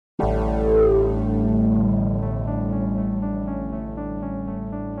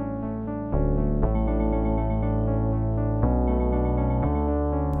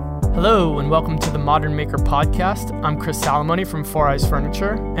Hello and welcome to the Modern Maker Podcast. I'm Chris Salamone from Four Eyes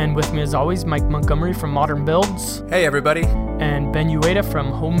Furniture, and with me as always, Mike Montgomery from Modern Builds. Hey everybody. And Ben Ueda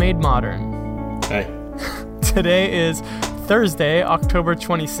from Homemade Modern. Hey. Today is Thursday, October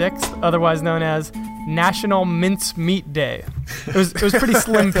 26th, otherwise known as National Mince Meat Day. It was pretty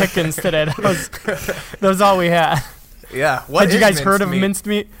slim pickings today. That was all we had. Yeah. Had you guys heard of minced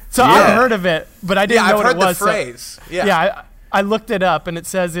meat? So Yeah. I've heard of it, but I didn't know what it was. I've heard the phrase. Yeah, I looked it up, and it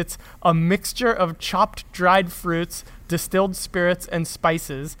says it's a mixture of chopped dried fruits, distilled spirits, and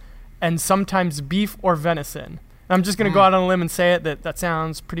spices, and sometimes beef or venison. I'm just going to go out on a limb and say that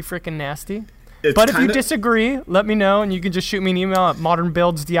sounds pretty freaking nasty. But if you disagree, let me know, and you can just shoot me an email at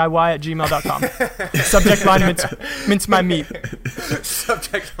modernbuildsdiy@gmail.com. Subject line, mince my meat.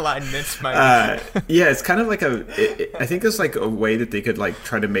 Subject line, mince my meat. Yeah, it's kind of like I think it's like a way that they could like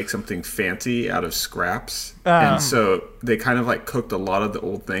try to make something fancy out of scraps. And so they kind of like cooked a lot of the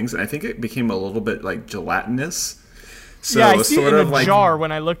old things, and I think it became a little bit like gelatinous. So yeah, I see sort it in of a like, jar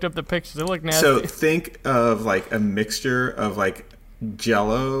when I looked up the pictures. It looked nasty. So think of like a mixture of like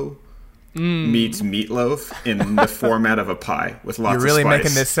Jell-O meets meatloaf in the format of a pie with lots of spice. You're really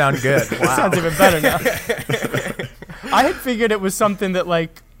making this sound good. Wow. It sounds even better now. I had figured it was something that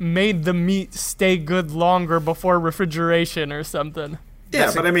like made the meat stay good longer before refrigeration or something.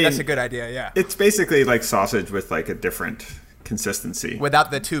 Yeah, but I mean, that's a good idea. Yeah, it's basically like sausage with like a different consistency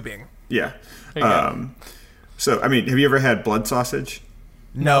without the tubing. Yeah. There you go. So I mean, have you ever had blood sausage?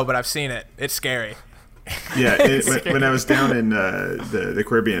 No, but I've seen it. It's scary. Yeah, when I was down in the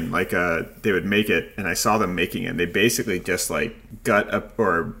Caribbean, like they would make it, and I saw them making it. They basically just like gut up,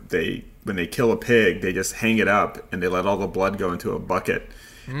 or when they kill a pig, they just hang it up and they let all the blood go into a bucket,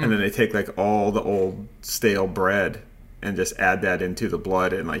 and then they take like all the old stale bread and just add that into the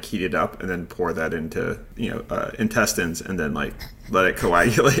blood and like heat it up, and then pour that into intestines, and then like let it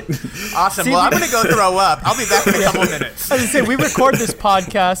coagulate. Awesome. Well, I'm gonna go throw up. I'll be back in a couple of minutes. As I say, we record this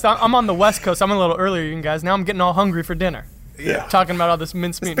podcast. I'm on the West Coast. I'm a little earlier than you guys. Now I'm getting all hungry for dinner. Yeah. Talking about all this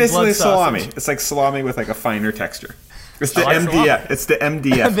mincemeat It's and blood basically salami. sausage. It's like salami with like a finer texture. It's the like MDF. salami. It's the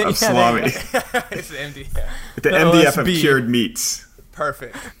MDF of salami. It's the MD. The MDF of OSB. cured meats.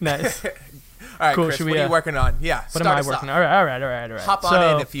 Perfect. Nice. All right, Cool, Chris. should What we, are you working on? Yeah. What am I working on? All right. Hop on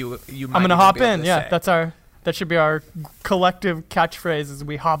So, in if you. Might I'm gonna even hop be able in. to Yeah, say. that should be our collective catchphrase as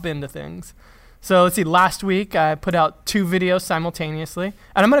we hop into things. So let's see. Last week I put out 2 videos simultaneously,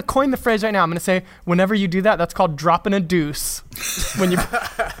 and I'm gonna coin the phrase right now. I'm gonna say whenever you do that, that's called dropping a deuce. When you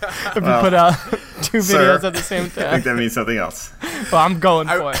if you put out 2 videos at the same I think time. that means something else. Well, I'm going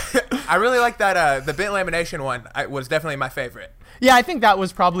for it. I really like that. The bit lamination one was definitely my favorite. Yeah, I think that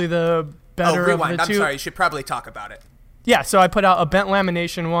was probably the better Rewind. of the I'm 2. sorry. You should probably talk about it. Yeah, so I put out a bent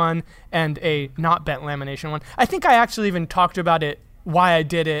lamination one and a not bent lamination one. I think I actually even talked about it, why I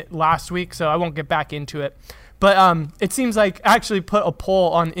did it last week, so I won't get back into it. But it seems like I actually put a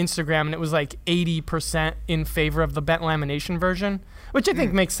poll on Instagram, and it was like 80% in favor of the bent lamination version, which I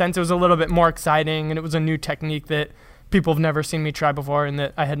think makes sense. It was a little bit more exciting, and it was a new technique that people have never seen me try before and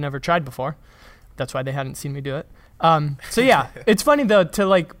that I had never tried before. That's why they hadn't seen me do it. So yeah, it's funny though to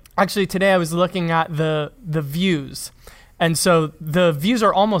like, actually today I was looking at the views. And so the views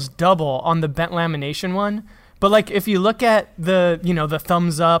are almost double on the bent lamination one. But like if you look at the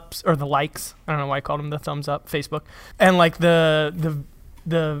thumbs ups or the likes, I don't know why I called them the thumbs up, Facebook, and like the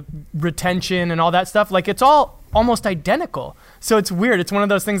retention and all that stuff, like it's all almost identical. So it's weird. It's one of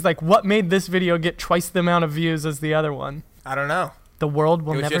those things like what made this video get twice the amount of views as the other one? I don't know. The world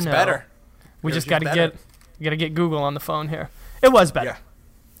will It was never just know. better. We It just was got to better. get Google on the phone here. It was better. Yeah.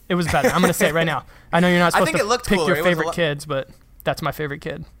 It was better. I'm going to say it right now. I know you're not I supposed think to it looked pick cooler. your It was a favorite lot- kids, but that's my favorite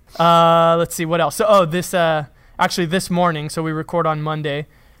kid. Let's see what else. So, this morning, so we record on Monday,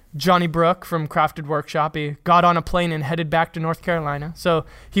 Johnny Brook from Crafted Workshop, he got on a plane and headed back to North Carolina. So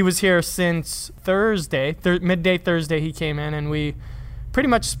he was here since Thursday, midday Thursday he came in, and we pretty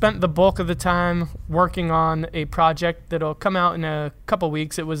much spent the bulk of the time working on a project that'll come out in a couple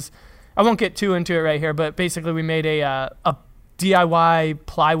weeks. I won't get too into it right here, but basically we made a DIY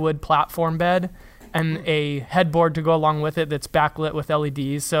plywood platform bed and a headboard to go along with it that's backlit with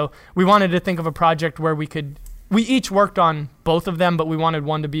LEDs. So we wanted to think of a project where we each worked on both of them, but we wanted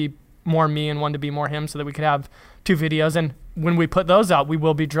one to be more me and one to be more him so that we could have 2 videos. And when we put those out, we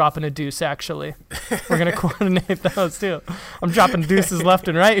will be dropping a deuce, actually. We're going to coordinate those, too. I'm dropping deuces left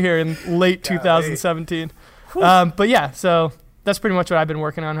and right here in late 2017. But yeah, so that's pretty much what I've been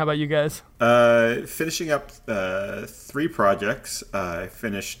working on. How about you guys? Finishing up 3 projects. I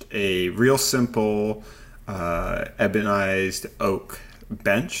finished a real simple ebonized oak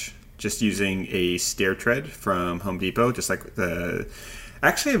bench, just using a stair tread from Home Depot, just like the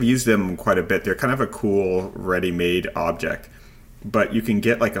Actually, I've used them quite a bit. They're kind of a cool, ready-made object. But you can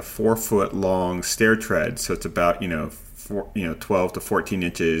get like a 4-foot long stair tread, so it's about 12 to 14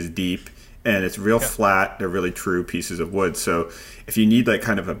 inches deep, and it's real flat. They're really true pieces of wood. So if you need like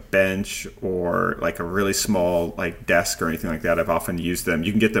kind of a bench or like a really small like desk or anything like that, I've often used them.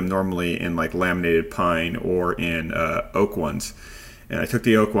 You can get them normally in like laminated pine or in oak ones. And I took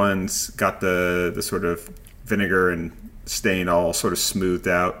the oak ones, got the sort of vinegar and stain all sort of smoothed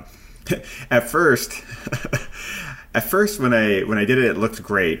out. At first when I did it, it looked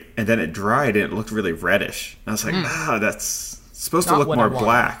great, and then it dried and it looked really reddish. I was like, that's supposed to look more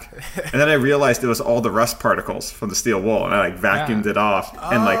black. And then I realized it was all the rust particles from the steel wool, and I like vacuumed it off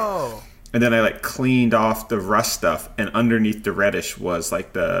and then I like cleaned off the rust stuff, and underneath the reddish was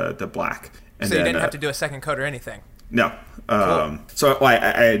like the black. And so you didn't have to do a second coat or anything? No. So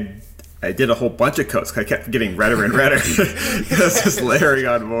I did a whole bunch of coats. I kept getting redder and redder. I was just layering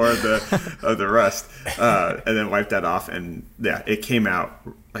on more of the rust, and then wiped that off. And yeah, it came out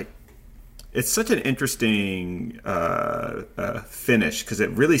like it's such an interesting finish because it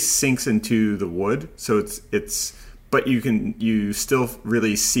really sinks into the wood. So but you still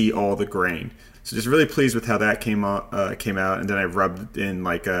really see all the grain. So just really pleased with how that came out. And then I rubbed in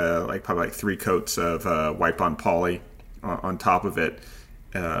probably 3 coats of wipe on poly on top of it.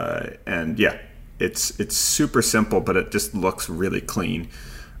 And yeah, it's super simple, but it just looks really clean.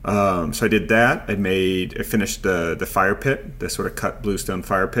 So I did that. I finished the fire pit, the sort of cut bluestone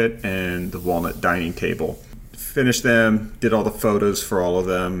fire pit, and the walnut dining table. Finished them, did all the photos for all of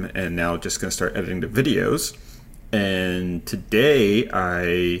them, and now just going to start editing the videos. And today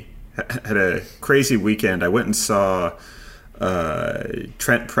I had a crazy weekend. I went and saw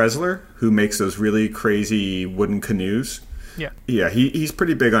Trent Presler, who makes those really crazy wooden canoes. Yeah, he's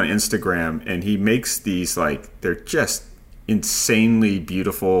pretty big on Instagram, and he makes these they're just insanely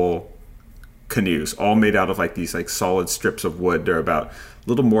beautiful canoes, all made out of these solid strips of wood. They're about a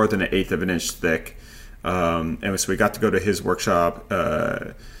little more than 1/8 of an inch thick. And so we got to go to his workshop.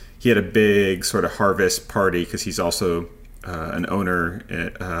 He had a big sort of harvest party because he's also an owner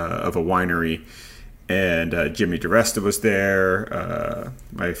of a winery. And Jimmy DiResta was there,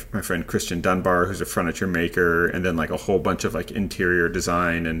 my friend Christian Dunbar, who's a furniture maker, and then a whole bunch of interior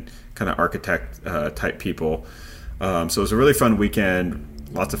design and kind of architect type people. So it was a really fun weekend,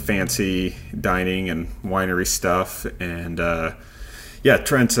 lots of fancy dining and winery stuff. And yeah,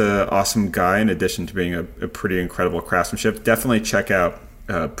 Trent's an awesome guy in addition to being a pretty incredible craftsmanship. Definitely check out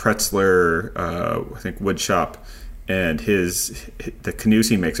Pretzler, I think Woodshop. And the canoes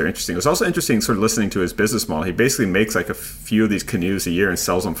he makes are interesting. It was also interesting sort of listening to his business model. He basically makes a few of these canoes a year and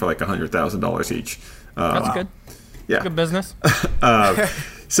sells them for $100,000 each. That's good. Yeah. Good business.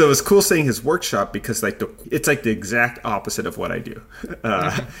 So it was cool seeing his workshop because it's the exact opposite of what I do.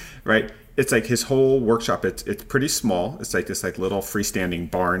 Right? It's his whole workshop. It's pretty small. It's this little freestanding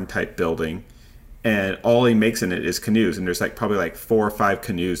barn type building. And all he makes in it is canoes. And there's probably 4 or 5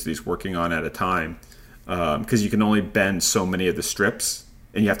 canoes that he's working on at a time. Because you can only bend so many of the strips,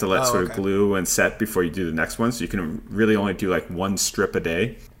 and you have to let of glue and set before you do the next one. So you can really only do 1 strip a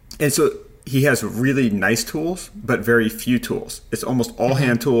day. And so he has really nice tools, but very few tools. It's almost all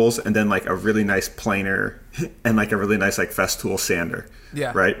hand tools, and then a really nice planer and a really nice Festool sander.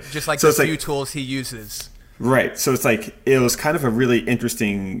 Yeah. Right. Just the few tools he uses. Right. So it's it was kind of a really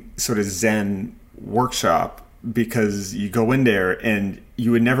interesting sort of Zen workshop because you go in there and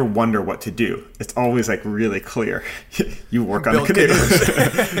you would never wonder what to do. It's always really clear. You work on a canoe.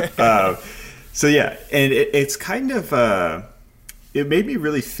 So yeah, and it's kind of it made me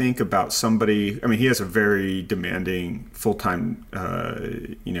really think about somebody. I mean, he has a very demanding full-time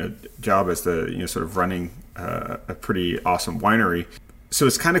job as the sort of running a pretty awesome winery. So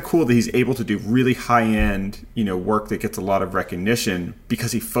it's kind of cool that he's able to do really high-end work that gets a lot of recognition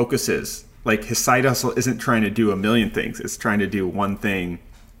because he focuses. His side hustle isn't trying to do a million things. It's trying to do one thing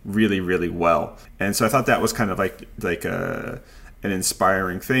really, really well. And so I thought that was kind of an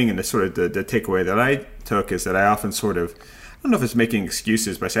inspiring thing. And the sort of the takeaway that I took is that I often sort of, I don't know if it's making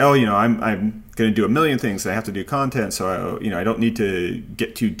excuses, but I say, I'm going to do a million things. I have to do content. So, I don't need to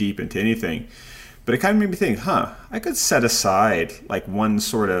get too deep into anything. But it kind of made me think, I could set aside one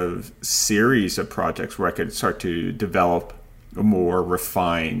sort of series of projects where I could start to develop a more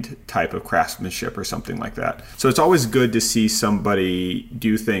refined type of craftsmanship or something like that. So it's always good to see somebody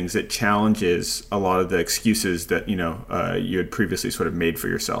do things that challenges a lot of the excuses that you had previously sort of made for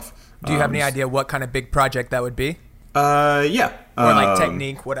yourself. Do you have any idea what kind of big project that would be? Yeah. Or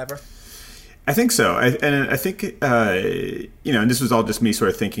technique, whatever? I think so. I think and this was all just me sort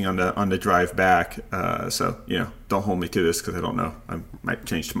of thinking on the drive back. So don't hold me to this because I don't know. I might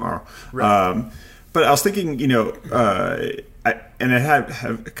change tomorrow. Right. But I was thinking, I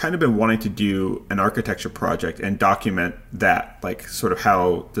have kind of been wanting to do an architecture project and document that, like sort of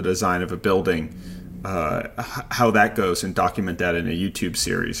how the design of a building, how that goes, and document that in a YouTube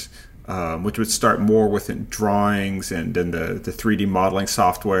series. Which would start more with drawings and then the 3D modeling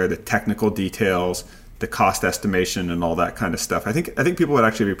software, the technical details, the cost estimation, and all that kind of stuff. I think people would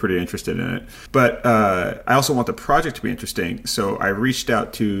actually be pretty interested in it. But I also want the project to be interesting, so I reached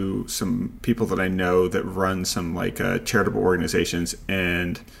out to some people that I know that run some charitable organizations,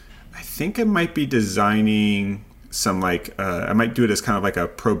 and I think I might be designing some I might do it as kind of like a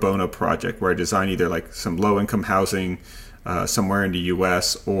pro bono project where I design either some low income housing somewhere in the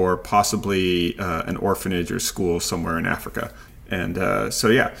U.S. or possibly an orphanage or school somewhere in Africa. And so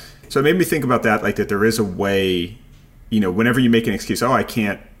it made me think about that, that there is a way, whenever you make an excuse, I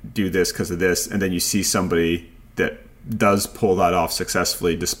can't do this because of this, and then you see somebody that does pull that off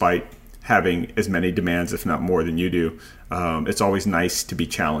successfully despite having as many demands, if not more, than you do. It's always nice to be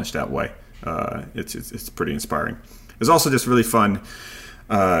challenged that way. It's pretty inspiring. It's also just really fun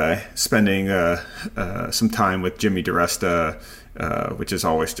spending some time with Jimmy DiResta, which is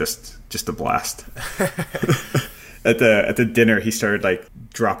always just a blast. At the dinner, he started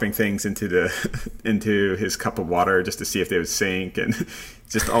dropping things into his cup of water just to see if they would sink, and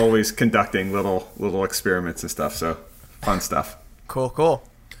just always conducting little experiments and stuff. So fun stuff. Cool.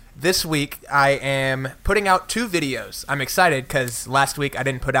 This week I am putting out 2 videos. I'm excited because last week I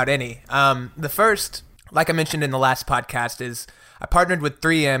didn't put out any. The first, like I mentioned in the last podcast, is I partnered with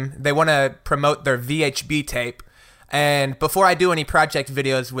 3M. They want to promote their VHB tape. And before I do any project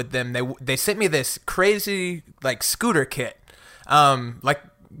videos with them, they sent me this crazy scooter kit. Like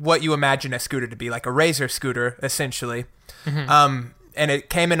what you imagine a scooter to be, like a Razor scooter, essentially. Mm-hmm. And it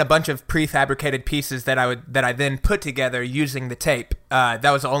came in a bunch of prefabricated pieces that I then put together using the tape.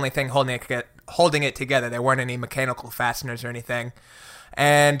 That was the only thing holding it together. There weren't any mechanical fasteners or anything.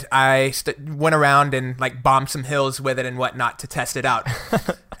 And I went around and bombed some hills with it and whatnot to test it out.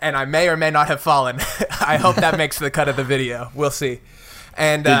 And I may or may not have fallen. I hope that makes the cut of the video. We'll see.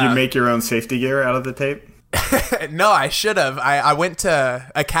 And did you make your own safety gear out of the tape? No, I should have. I went to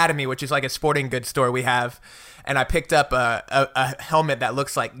Academy, which is a sporting goods store we have, and I picked up a helmet that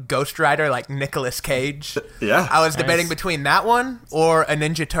looks like Ghost Rider, like Nicolas Cage. Yeah. I was debating between that one or a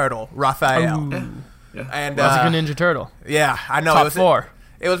Ninja Turtle, Raphael. Yeah. And that's a good Ninja Turtle. Yeah, I know. Top 4.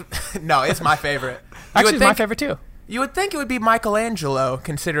 It was no, it's my favorite. Actually, it's my favorite too. You would think it would be Michelangelo,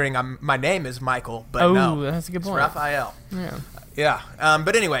 considering my name is Michael, but no. That's a good point. It's Raphael. Yeah.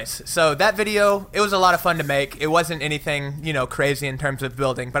 But anyways, so that video, it was a lot of fun to make. It wasn't anything, crazy in terms of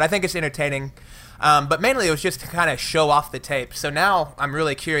building, but I think it's entertaining. But mainly it was just to kind of show off the tape. So now I'm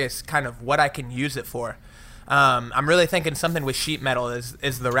really curious kind of what I can use it for. I'm really thinking something with sheet metal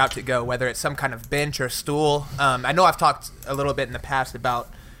is the route to go, whether it's some kind of bench or stool. I know I've talked a little bit in the past about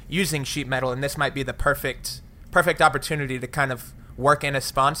using sheet metal, and this might be the perfect opportunity to kind of work in a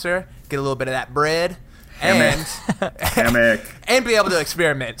sponsor, get a little bit of that bread, and and be able to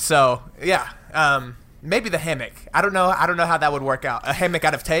experiment. So yeah, maybe the hammock. I don't know how that would work out. A hammock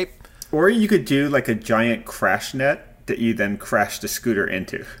out of tape. Or you could do a giant crash net that you then crash the scooter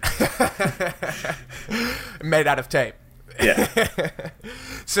into. Made out of tape. Yeah.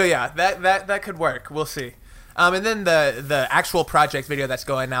 So yeah, that could work. We'll see. And then the actual project video that's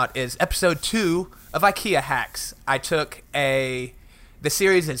going out is episode 2 of IKEA Hacks. I took the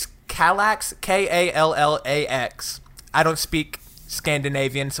series is Kallax, Kallax. I don't speak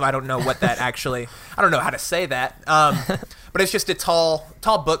Scandinavian, so I don't know what that actually, I don't know how to say that. But it's just a tall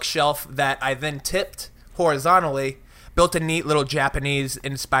bookshelf that I then tipped horizontally, built a neat little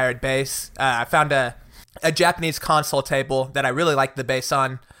Japanese-inspired base. I found a Japanese console table that I really liked the base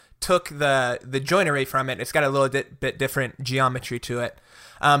on, took the joinery from it. It's got a little bit different geometry to it.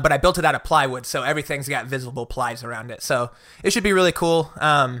 But I built it out of plywood, so everything's got visible plies around it. So it should be really cool.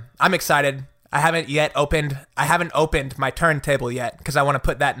 I'm excited. I haven't opened my turntable yet because I want to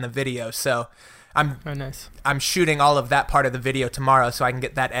put that in the video. So I'm shooting all of that part of the video tomorrow so I can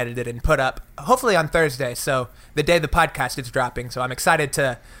get that edited and put up hopefully on Thursday. So the day the podcast is dropping. So I'm excited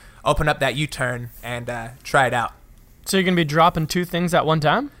to open up that U-turn and try it out. So you're going to be dropping 2 things at one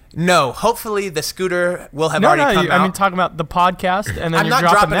time? No, hopefully the scooter will have already come out. I mean, talking about the podcast, and then I'm you're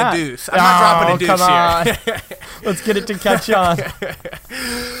not dropping a deuce. I'm not dropping a deuce here. Let's get it to catch on.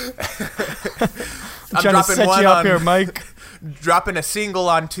 I'm I'm trying to set you up here, Mike. dropping a single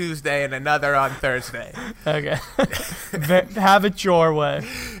on Tuesday and another on Thursday. Okay. Have it your way.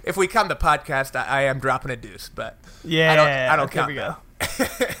 If we count the podcast, I am dropping a deuce, but Yeah. I don't count that.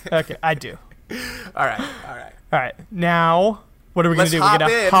 Okay, I do. All right. All right. Now, what are we going to do? Let's We're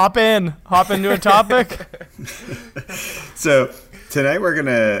going to hop into a topic. So tonight we're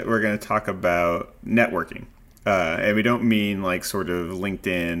gonna talk about networking, and we don't mean like sort of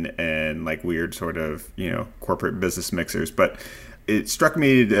LinkedIn and like weird sort of corporate business mixers, but it struck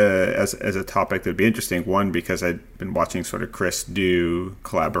me as a topic that'd be interesting. One, because I'd been watching sort of Chris do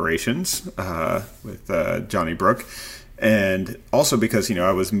collaborations with Johnny Brook. And also because,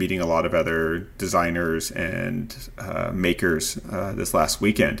 I was meeting a lot of other designers and makers this last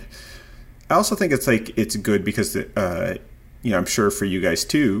weekend. I also think it's good because, I'm sure for you guys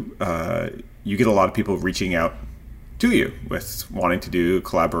too, you get a lot of people reaching out to you with wanting to do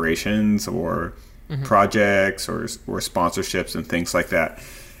collaborations or projects or sponsorships and things like that.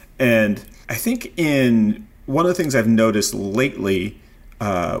 And I think one of the things I've noticed lately,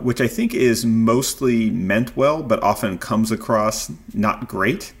 which I think is mostly meant well, but often comes across not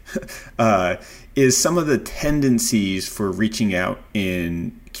great, is some of the tendencies for reaching out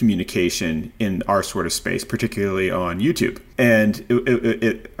in communication in our sort of space, particularly on YouTube. And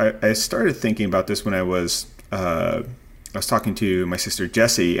I started thinking about this when I was talking to my sister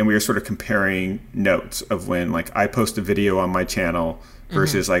Jessie, and we were sort of comparing notes of when like I post a video on my channel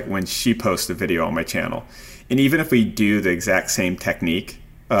versus like when she posts a video on my channel. And even if we do the exact same technique,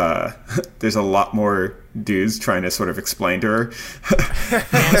 there's a lot more dudes trying to sort of explain to her.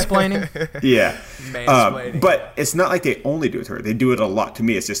 Mansplaining? Yeah. Mansplaining. But it's not like they only do it to her. They do it a lot to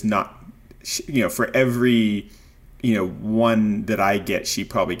me. It's just not, for every, one that I get, she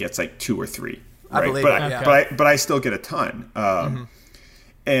probably gets like 2 or 3. Right? I believe But I still get a ton.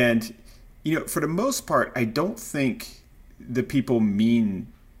 And, for the most part, I don't think the people mean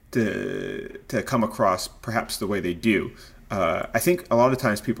to come across perhaps the way they do. I think a lot of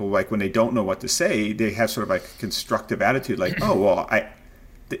times people, like when they don't know what to say, they have sort of like a constructive attitude, like, oh well,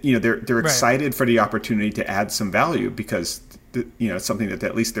 they're excited for the opportunity to add some value because it's something that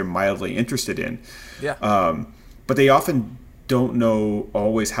at least they're mildly interested in. Yeah. But they often don't know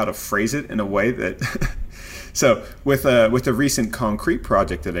always how to phrase it in a way that. So with the recent concrete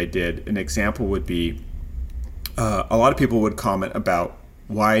project that I did, an example would be a lot of people would comment about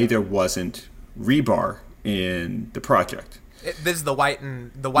why there wasn't rebar in the project. This is the white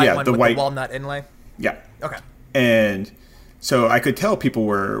one with the walnut inlay? Yeah. Okay. And so I could tell people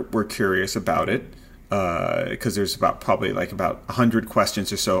were curious about it because there's probably about 100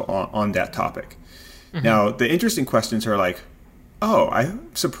 questions or so on that topic. Now, the interesting questions are like, oh,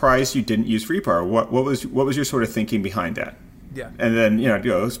 I'm surprised you didn't use rebar. What was your sort of thinking behind that? Yeah. And then,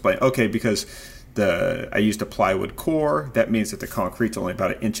 explain, okay, because I used a plywood core. That means that the concrete's only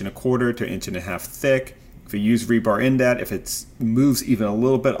about 1.25 inches to 1.5 inches thick. If you use rebar in that, if it moves even a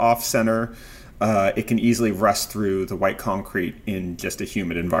little bit off center, it can easily rust through the white concrete in just a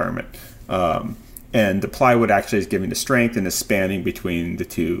humid environment. And the plywood actually is giving the strength and is spanning between the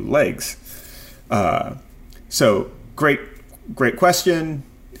two legs. So great question.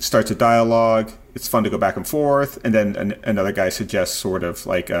 Starts a dialogue. It's fun to go back and forth. And then another guy suggests sort of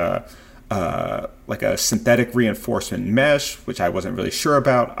like a synthetic reinforcement mesh, which I wasn't really sure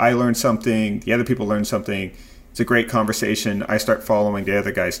about. I learned something. The other people learned something. It's a great conversation. I start following the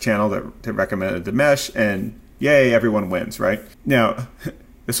other guy's channel that recommended the mesh, and yay, everyone wins, right? Now,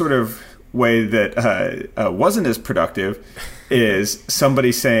 the sort of way that wasn't as productive is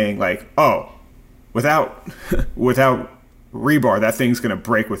somebody saying like, oh, without rebar, that thing's going to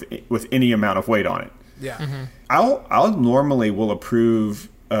break with any amount of weight on it. Yeah. I'll normally will approve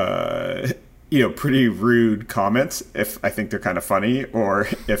pretty rude comments if I think they're kind of funny, or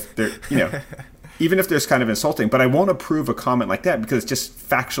if they're even if there's kind of insulting, but I won't approve a comment like that because it's just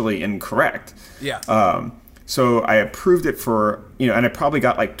factually incorrect. Yeah. So I approved it for, and I probably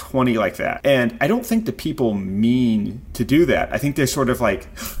got like 20 like that. And I don't think the people mean to do that. I think they're sort of like,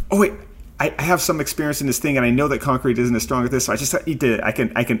 oh wait, I have some experience in this thing, and I know that concrete isn't as strong as this, so I just need to. I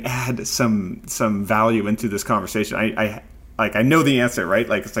can add some value into this conversation. I know the answer, right?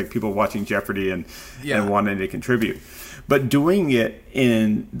 Like it's like people watching Jeopardy and wanting to contribute, but doing it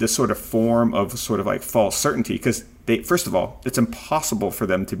in the sort of form of sort of like false certainty, because first of all, it's impossible for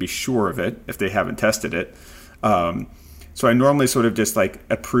them to be sure of it if they haven't tested it. So I normally sort of just like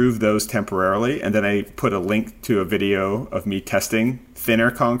approve those temporarily, and then I put a link to a video of me testing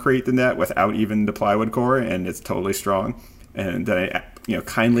thinner concrete than that without even the plywood core, and it's totally strong. And then I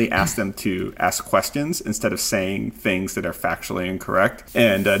kindly ask them to ask questions instead of saying things that are factually incorrect.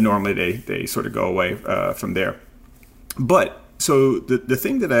 And normally they sort of go away from there. But So the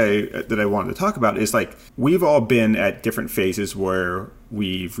thing that I wanted to talk about is like we've all been at different phases where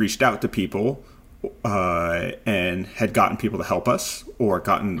we've reached out to people and had gotten people to help us or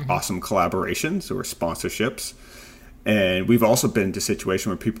gotten awesome collaborations or sponsorships. And we've also been in a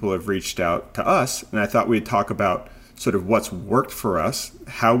situation where people have reached out to us. And I thought we'd talk about sort of what's worked for us,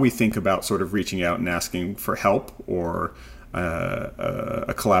 how we think about sort of reaching out and asking for help or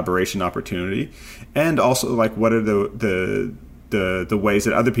a collaboration opportunity, and also like what are the ways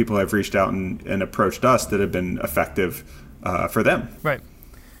that other people have reached out and approached us that have been effective for them. Right.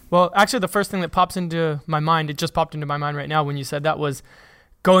 Well, actually, the first thing that pops into my mind, it just popped into my mind right now when you said that, was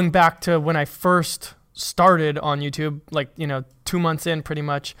going back to when I first started on YouTube, like, 2 months in pretty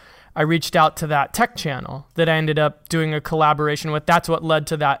much. I reached out to that tech channel that I ended up doing a collaboration with. That's what led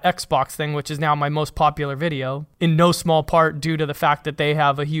to that Xbox thing, which is now my most popular video, in no small part due to the fact that they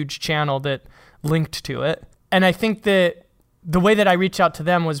have a huge channel that linked to it. And I think that the way that I reached out to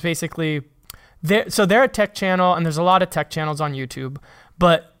them was basically, they're a tech channel, and there's a lot of tech channels on YouTube,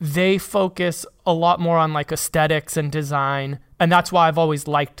 but they focus a lot more on like aesthetics and design, and that's why I've always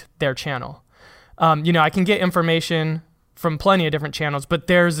liked their channel. I can get information from plenty of different channels, but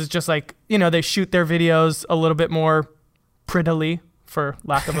theirs is just like, they shoot their videos a little bit more prettily, for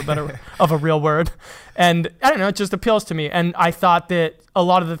lack of a better of a real word. And I don't know, it just appeals to me. And I thought that a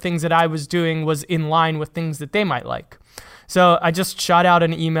lot of the things that I was doing was in line with things that they might like. So I just shot out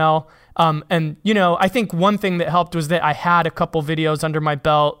an email. And I think one thing that helped was that I had a couple videos under my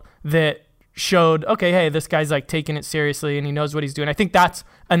belt that showed, okay, hey, this guy's like taking it seriously and he knows what he's doing. I think that's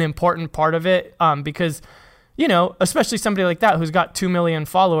an important part of it, because especially somebody like that who's got 2 million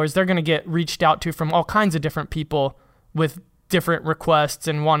followers, they're going to get reached out to from all kinds of different people with different requests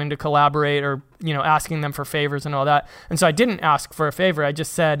and wanting to collaborate or, asking them for favors and all that. And so I didn't ask for a favor. I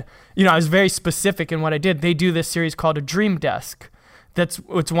just said, I was very specific in what I did. They do this series called a Dream Desk.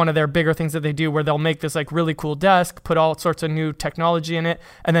 It's one of their bigger things that they do, where they'll make this like really cool desk, put all sorts of new technology in it,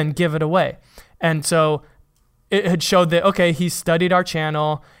 and then give it away. And so it had showed that, okay, he studied our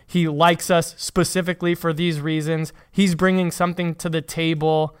channel. He likes us specifically for these reasons. He's bringing something to the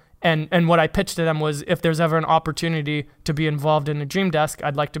table. And what I pitched to them was, if there's ever an opportunity to be involved in a Dream Desk,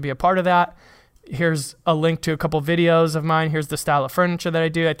 I'd like to be a part of that. Here's a link to a couple videos of mine. Here's the style of furniture that I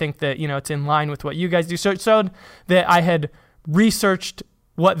do. I think that, it's in line with what you guys do. So it showed that I had researched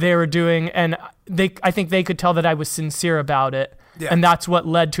what they were doing, and I think they could tell that I was sincere about it. Yeah. And that's what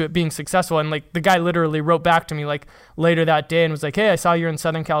led to it being successful. And like the guy literally wrote back to me like later that day and was like, hey, I saw you're in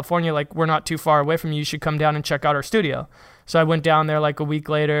Southern California. Like, we're not too far away from you. You should come down and check out our studio. So I went down there like a week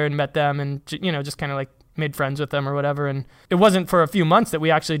later and met them and, just kind of like made friends with them or whatever. And it wasn't for a few months that we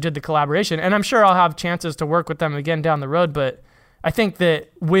actually did the collaboration. And I'm sure I'll have chances to work with them again down the road. But I think that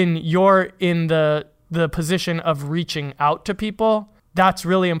when you're in the position of reaching out to people, that's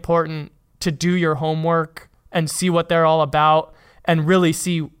really important to do your homework and see what they're all about and really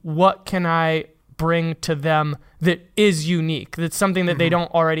see what can I bring to them that is unique. That's something that they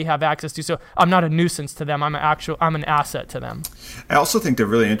don't already have access to. So I'm not a nuisance to them. I'm an asset to them. I also think the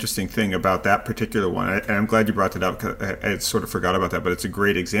really interesting thing about that particular one, and I'm glad you brought it up because I had sort of forgot about that, but it's a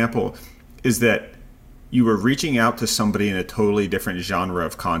great example, is that you were reaching out to somebody in a totally different genre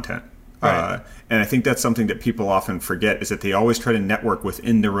of content. Right. And I think that's something that people often forget, is that they always try to network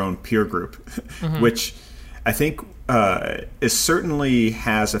within their own peer group, which I think is certainly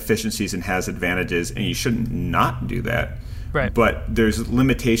has efficiencies and has advantages, and you shouldn't not do that. Right. But there's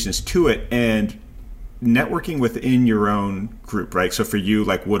limitations to it, and networking within your own group, right? So for you,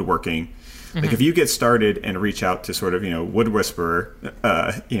 like woodworking, like if you get started and reach out to sort of, Wood Whisperer,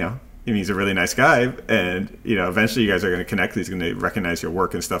 he's a really nice guy, and eventually you guys are going to connect. He's going to recognize your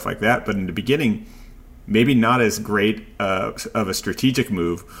work and stuff like that. But in the beginning, maybe not as great of a strategic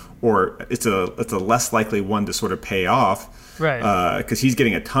move, or it's a less likely one to sort of pay off, right? Because he's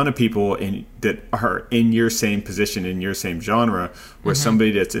getting a ton of people that are in your same position, in your same genre, where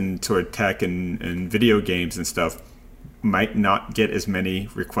somebody that's in sort of tech and video games and stuff might not get as many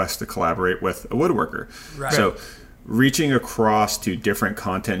requests to collaborate with a woodworker. Right. So reaching across to different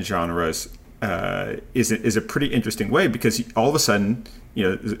content genres is a pretty interesting way, because all of a sudden,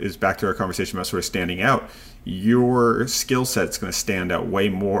 is back to our conversation about sort of standing out. Your skill set's going to stand out way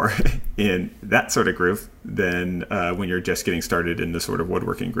more in that sort of group than when you're just getting started in the sort of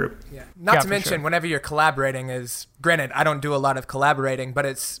woodworking group. Yeah. Not to mention, whenever you're collaborating, granted, I don't do a lot of collaborating, but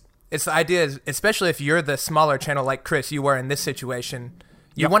it's the idea is, especially if you're the smaller channel like Chris, you were in this situation,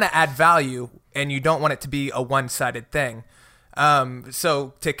 you want to add value, and you don't want it to be a one-sided thing.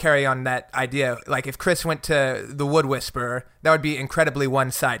 So to carry on that idea, like if Chris went to the Wood Whisperer, that would be incredibly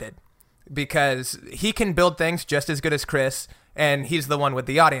one-sided, because he can build things just as good as Chris. and he's the one with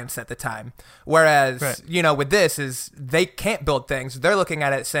the audience at the time. Whereas, with this is they can't build things. They're looking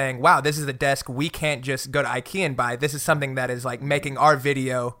at it saying, wow, this is a desk we can't just go to IKEA and buy. This is something that is like making our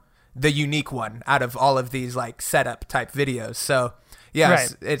video the unique one out of all of these like setup type videos. So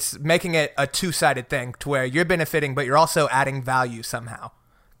yes, it's making it a two-sided thing to where you're benefiting, but you're also adding value somehow.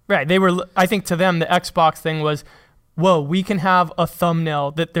 Right. I think to them, the Xbox thing was, whoa, we can have a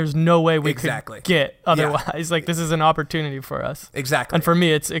thumbnail that there's no way we could get otherwise. Yeah. Like, this is an opportunity for us. Exactly. And for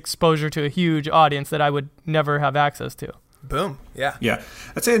me, it's exposure to a huge audience that I would never have access to. Boom. Yeah. Yeah.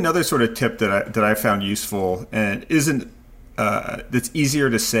 I'd say another sort of tip that I found useful and isn't that's easier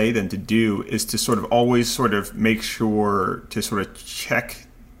to say than to do is to sort of always sort of make sure to sort of check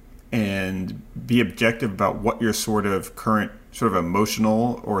and be objective about what your sort of current sort of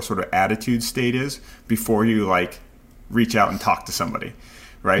emotional or sort of attitude state is before you like reach out and talk to somebody,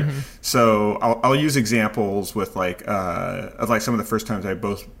 right? Mm-hmm. So I'll use examples with like of like some of the first times I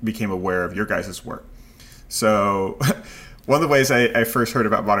both became aware of your guys' work. So one of the ways I first heard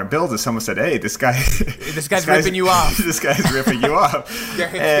about Modern Builds is someone said, "Hey, this guy's ripping you off. This guy's ripping you off,"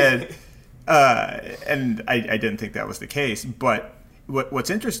 and I didn't think that was the case. But what's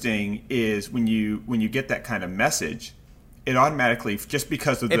interesting is when you get that kind of message, it automatically, just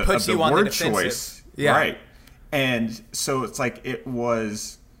because of the word choice, right? And so it's like it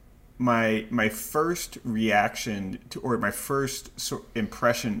was my first reaction to, or my first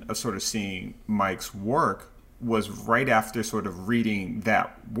impression of sort of seeing Mike's work was right after sort of reading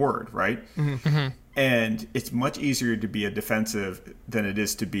that word, right? Mm-hmm. And it's much easier to be a defensive than it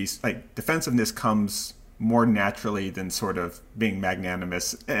is to be like defensiveness comes more naturally than sort of being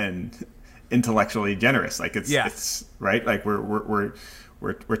magnanimous and intellectually generous. Like it's right. Like we're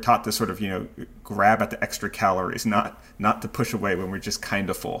taught to sort of, grab at the extra calories, not to push away when we're just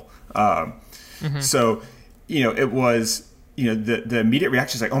kind of full. So, it was, the immediate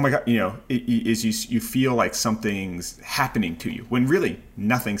reaction is like, oh my God, you feel like something's happening to you when really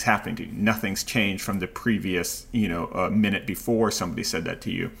nothing's happening to you. Nothing's changed from the previous, minute before somebody said that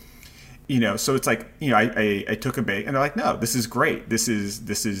to you. So it's like, I took a bait and they're like, no, this is great. This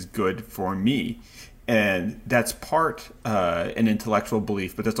is good for me. And that's part an intellectual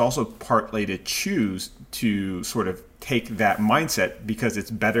belief, but that's also partly to choose to sort of take that mindset because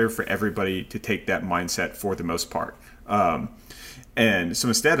it's better for everybody to take that mindset for the most part. And so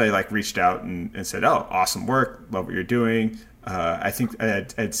instead I like reached out and said, oh, awesome work. Love what you're doing. I think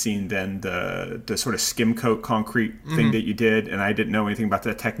I'd seen then the sort of skim coat concrete thing that you did, and I didn't know anything about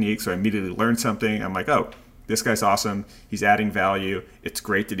that technique, so I immediately learned something. I'm like, oh, this guy's awesome. He's adding value. It's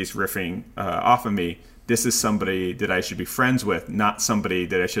great that he's riffing off of me. This is somebody that I should be friends with, not somebody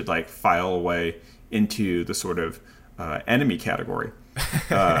that I should like file away into the sort of enemy category.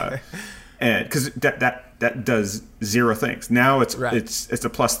 And because that does zero things. Now it's a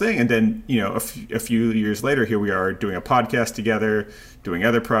plus thing, and then a few years later, here we are doing a podcast together, doing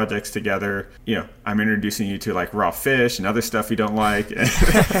other projects together. I'm introducing you to like raw fish and other stuff you don't like,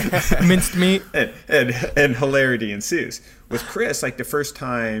 minced meat, and hilarity ensues. With Chris, like the first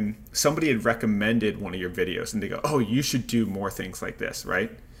time somebody had recommended one of your videos, and they go, "Oh, you should do more things like this,"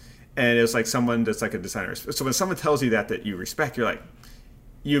 right? And it was like someone that's like a designer. So when someone tells you that you respect, you're like,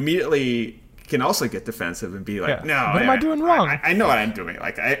 you immediately can also get defensive and be like, no, what am I doing wrong? I know what I'm doing.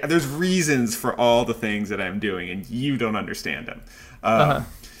 Like, there's reasons for all the things that I'm doing, and you don't understand them.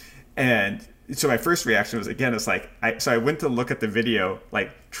 And so my first reaction was, again, it's like, I went to look at the video,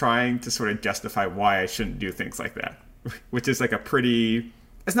 like trying to sort of justify why I shouldn't do things like that, which is like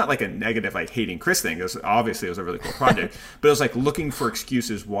it's not like a negative, like hating Chris thing. Obviously, it was a really cool project, but it was like looking for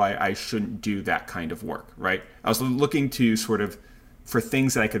excuses why I shouldn't do that kind of work, right? I was looking to sort of for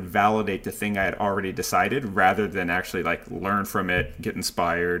things that I could validate the thing I had already decided rather than actually like learn from it, get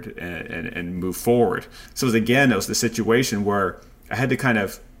inspired, and move forward. So it was the situation where I had to kind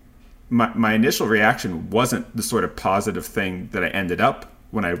of, my initial reaction wasn't the sort of positive thing that I ended up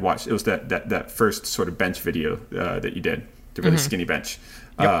when I watched. It was that first sort of bench video that you did, the really skinny bench.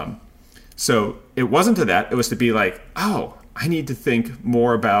 Yep. So it wasn't to that. It was to be like, oh, I need to think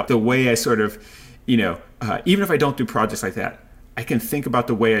more about the way I sort of, even if I don't do projects like that, I can think about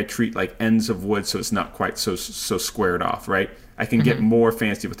the way I treat like ends of wood so it's not quite so squared off, right? I can get more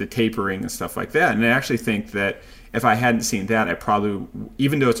fancy with the tapering and stuff like that. And I actually think that if I hadn't seen that, I probably,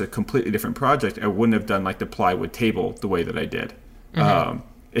 even though it's a completely different project, I wouldn't have done like the plywood table the way that I did.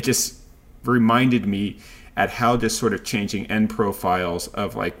 It just reminded me at how just sort of changing end profiles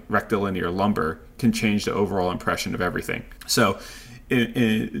of like rectilinear lumber can change the overall impression of everything. So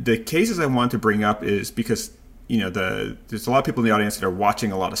in the cases I want to bring up is because there's a lot of people in the audience that are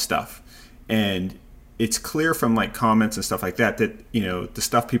watching a lot of stuff, and it's clear from like comments and stuff like that the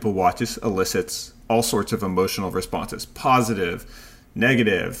stuff people watch elicits all sorts of emotional responses, positive,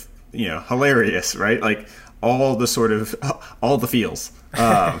 negative, hilarious, right? Like all the sort of all the feels.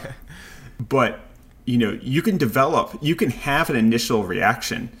 But you can have an initial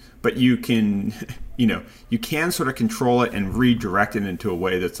reaction, but you can sort of control it and redirect it into a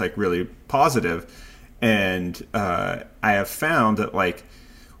way that's like really positive. And I have found that like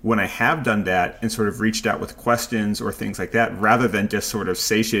when I have done that and sort of reached out with questions or things like that, rather than just sort of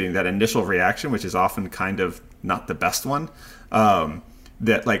satiating that initial reaction, which is often kind of not the best one,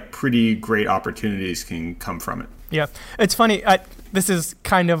 that like pretty great opportunities can come from it. Yeah. It's funny. This is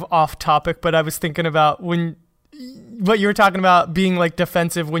kind of off topic, but I was thinking about what you were talking about being like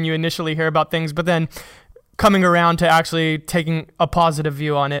defensive when you initially hear about things, but then coming around to actually taking a positive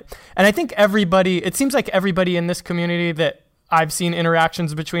view on it. And I think it seems like everybody in this community that I've seen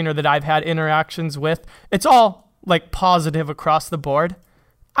interactions between or that I've had interactions with, it's all like positive across the board.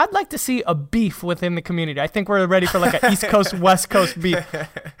 I'd like to see a beef within the community. I think we're ready for like an East Coast, West Coast beef.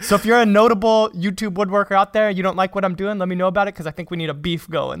 So if you're a notable YouTube woodworker out there, you don't like what I'm doing, let me know about it because I think we need a beef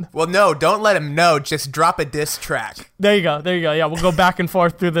going. Well, no, don't let him know. Just drop a diss track. There you go. Yeah, we'll go back and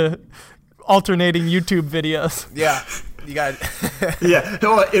forth through the alternating YouTube videos. Yeah. You got Yeah.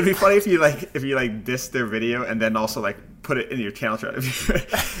 No, it'd be funny if you diss their video and then also like put it in your channel chart.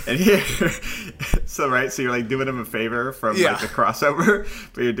 And here, so you're like doing them a favor from like the crossover,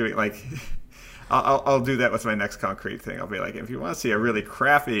 but you're doing like, I'll do that with my next concrete thing. I'll be like, if you want to see a really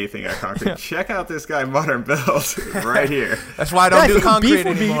crappy thing at concrete, check out this guy Modern Build right here. That's why I don't do concrete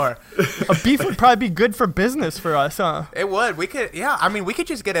anymore. A beef would probably be good for business for us, huh? It would. We could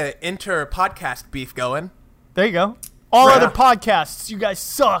just get an inter-podcast beef going. There you go. All other podcasts, you guys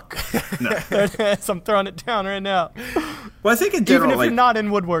suck. No. So I'm throwing it down right now. Well, I think in general, even if you're not in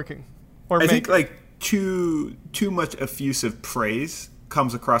woodworking or I think like too much effusive praise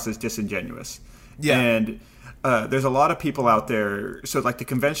comes across as disingenuous. Yeah. And there's a lot of people out there. So like the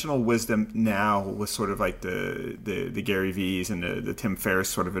conventional wisdom now with sort of like the Gary V's and the Tim Ferriss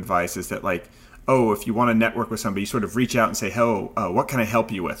sort of advice is that like, oh, if you want to network with somebody, you sort of reach out and say, oh, what can I help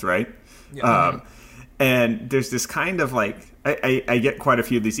you with, right? Yeah. And there's this kind of like, I get quite a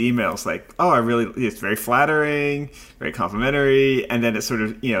few of these emails like, oh, it's very flattering, very complimentary. And then it's sort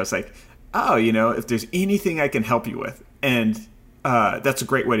of, it's like, oh, if there's anything I can help you with. And that's a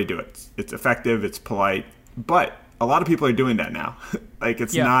great way to do it. It's effective, it's polite. But a lot of people are doing that now. Like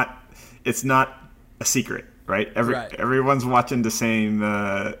it's not a secret, right? Everyone's watching the same,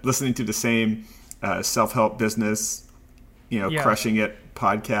 listening to the same self-help business, crushing it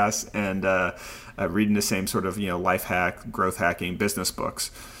podcasts and reading the same sort of life hack, growth hacking business books.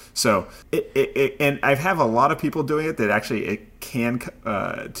 So and I have a lot of people doing it that actually it can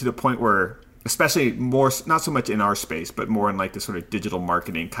to the point where, especially more not so much in our space, but more in like the sort of digital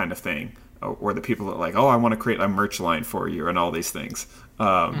marketing kind of thing, or the people that like, oh, I want to create a merch line for you and all these things.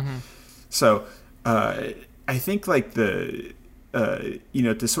 So I think like the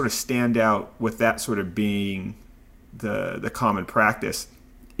to sort of stand out with that sort of being the common practice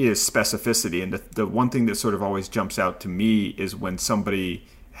is specificity. And the one thing that sort of always jumps out to me is when somebody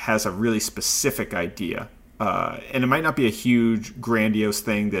has a really specific idea. And it might not be a huge, grandiose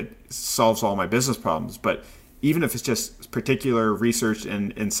thing that solves all my business problems, but even if it's just particular research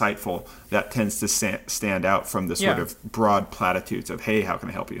and insightful, that tends to stand out from the sort of broad platitudes of, hey, how can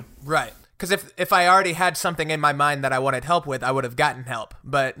I help you? Right. Because if I already had something in my mind that I wanted help with, I would have gotten help.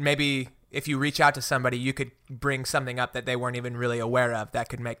 But maybe if you reach out to somebody, you could bring something up that they weren't even really aware of that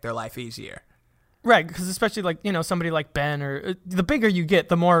could make their life easier. Right, because especially like, somebody like Ben, or the bigger you get,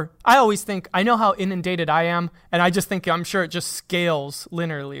 the more, I always think, I know how inundated I am, and I just think, I'm sure it just scales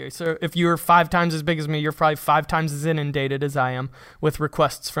linearly. So if you're 5 times as big as me, you're probably 5 times as inundated as I am with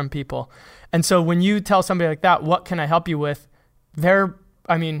requests from people. And so when you tell somebody like that, what can I help you with?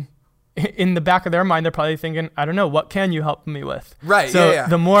 In the back of their mind, they're probably thinking, I don't know, what can you help me with? Right, so yeah.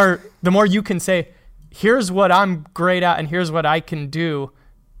 the more you can say, here's what I'm great at and here's what I can do,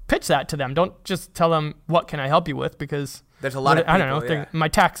 pitch that to them. Don't just tell them, what can I help you with? Because there's a lot of people, I don't know, my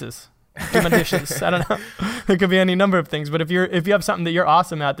taxes, do my dishes. I don't know. It could be any number of things. But if you have something that you're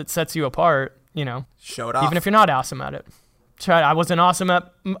awesome at that sets you apart, show it off. Even if you're not awesome at it. I wasn't awesome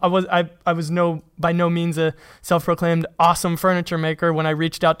at. I was by no means a self-proclaimed awesome furniture maker when I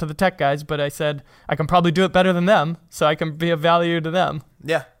reached out to the tech guys, but I said I can probably do it better than them, so I can be of value to them.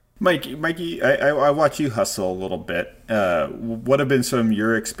 Yeah. Mikey, I watch you hustle a little bit. What have been some of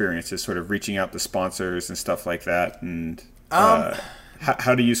your experiences, sort of reaching out to sponsors and stuff like that, and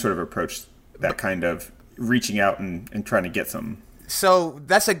how do you sort of approach that kind of reaching out and trying to get some? So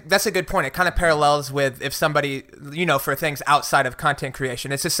that's a good point. It kind of parallels with if somebody, for things outside of content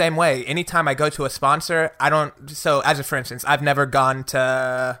creation. It's the same way. Anytime I go to a sponsor, for instance, I've never gone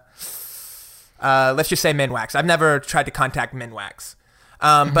to, let's just say Minwax. I've never tried to contact Minwax.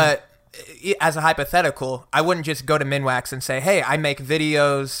 But as a hypothetical, I wouldn't just go to Minwax and say, hey, I make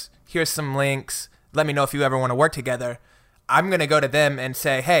videos. Here's some links. Let me know if you ever want to work together. I'm going to go to them and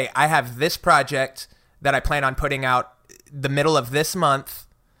say, hey, I have this project that I plan on putting out the middle of this month,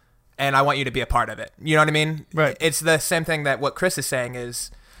 and I want you to be a part of it. You know what I mean? Right. It's the same thing that what Chris is saying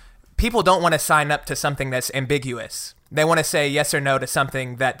is people don't want to sign up to something that's ambiguous. They want to say yes or no to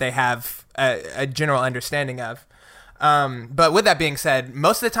something that they have a general understanding of. But with that being said,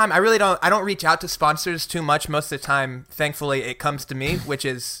 most of the time, I don't reach out to sponsors too much. Most of the time, thankfully, it comes to me, which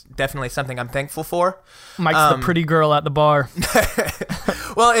is definitely something I'm thankful for. Mike's the pretty girl at the bar.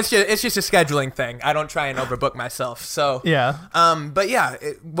 Well, it's just a scheduling thing. I don't try and overbook myself. So yeah. But yeah,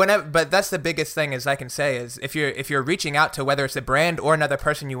 but that's the biggest thing is I can say is if you're reaching out to whether it's a brand or another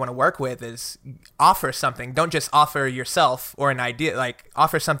person you want to work with, is offer something. Don't just offer yourself or an idea. Like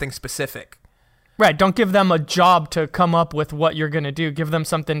offer something specific. Right. Don't give them a job to come up with what you're going to do. Give them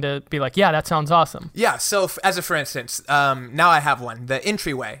something to be like, yeah, that sounds awesome. Yeah. So for instance, now I have one, the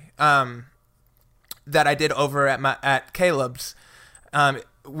entryway that I did over at Caleb's.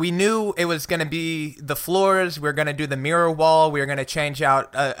 We knew it was going to be the floors. We were going to do the mirror wall. We were going to change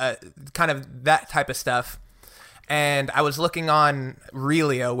out kind of that type of stuff. And I was looking on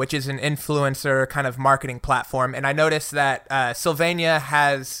Relio, which is an influencer kind of marketing platform, and I noticed that Sylvania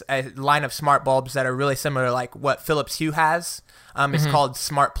has a line of smart bulbs that are really similar, like what Philips Hue has. It's called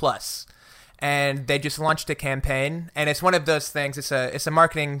Smart Plus, and they just launched a campaign, and it's one of those things. It's a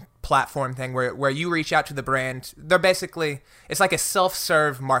marketing platform thing where you reach out to the brand. It's like a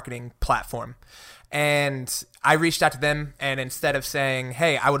self-serve marketing platform. And I reached out to them, and instead of saying,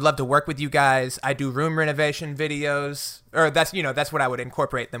 hey, I would love to work with you guys, I do room renovation videos, or that's what I would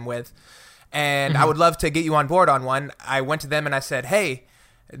incorporate them with. And I would love to get you on board on one. I went to them and I said, hey,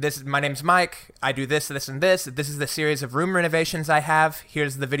 my name's Mike. I do this, this, and this. This is the series of room renovations I have.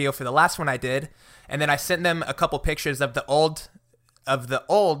 Here's the video for the last one I did. And then I sent them a couple pictures of the old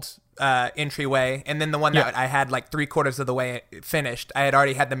entryway, and then the one that I had like 3/4 of the way finished. I had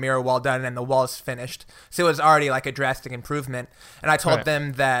already had the mirror wall done and the walls finished, so it was already like a drastic improvement. And I told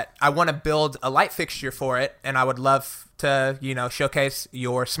them that I want to build a light fixture for it, and I would love to showcase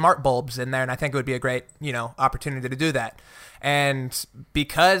your smart bulbs in there, and I think it would be a great opportunity to do that. And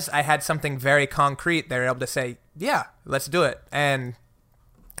because I had something very concrete, they were able to say, yeah, let's do it. And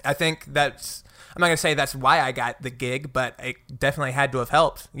I think I'm not going to say that's why I got the gig, but it definitely had to have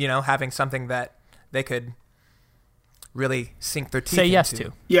helped, having something that they could really sink their teeth into. Say yes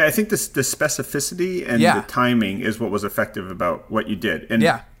to. Yeah, I think the specificity and the timing is what was effective about what you did. And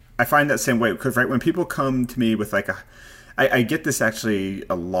I find that same way, because when people come to me with I get this actually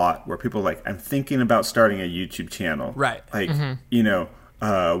a lot, where people are like, I'm thinking about starting a YouTube channel. Right. Like,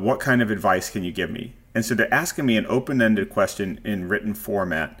 what kind of advice can you give me? And so they're asking me an open-ended question in written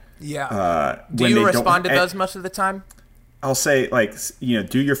format. Yeah. Do you respond to those most of the time? I'll say,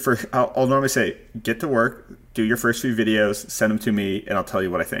 do your first. I'll normally say, get to work, do your first few videos, send them to me, and I'll tell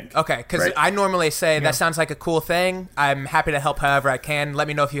you what I think. Okay, because I normally say that sounds like a cool thing. I'm happy to help however I can. Let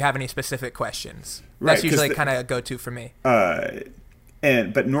me know if you have any specific questions. That's usually kind of a go-to for me.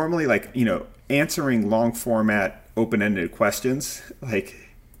 But normally, answering long format, open-ended questions,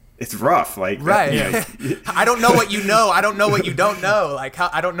 it's rough. Right. I don't know what you know. I don't know what you don't know.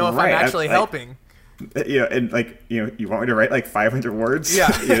 I don't know if I'm actually helping. And you want me to write 500 words? Yeah.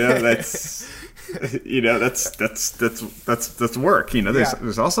 That's that's work.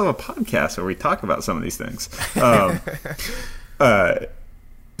 There's also a podcast where we talk about some of these things.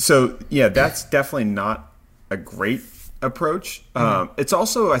 So that's definitely not a great approach. It's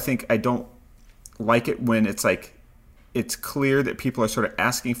also, I think, I don't like it when it's clear that people are sort of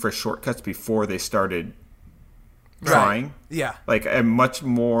asking for shortcuts before they started trying. Right. Yeah.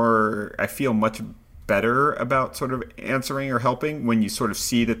 I feel much better about sort of answering or helping when you sort of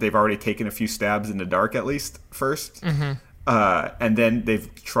see that they've already taken a few stabs in the dark at least first. And then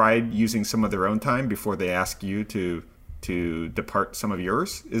they've tried using some of their own time before they ask you to depart some of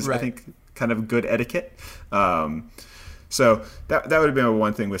yours is, I think, kind of good etiquette. So that would have been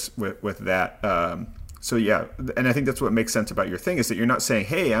one thing with that. So yeah, and I think that's what makes sense about your thing is that you're not saying,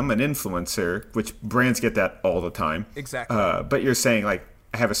 hey, I'm an influencer, which brands get that all the time. Exactly. But you're saying, I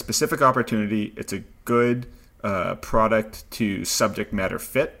have a specific opportunity. It's a good product to subject matter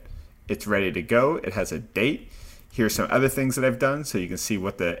fit. It's ready to go. It has a date. Here's some other things that I've done so you can see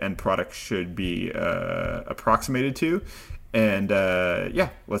what the end product should be approximated to. And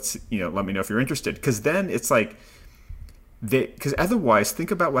let's let me know if you're interested, because then it's like because otherwise,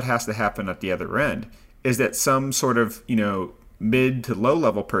 think about what has to happen at the other end is that some sort of mid to low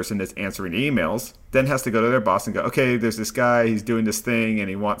level person that's answering emails then has to go to their boss and go, okay, there's this guy, he's doing this thing and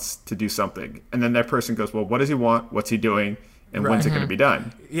he wants to do something, and then that person goes, well, what does he want, what's he doing, and when's it going to be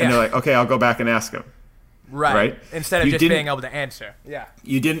done? And they're like, okay, I'll go back and ask him. Right. Instead of just being able to answer. Yeah.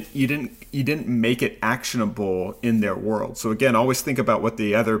 You didn't make it actionable in their world. So again, always think about what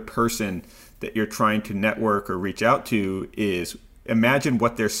the other person that you're trying to network or reach out to is. Imagine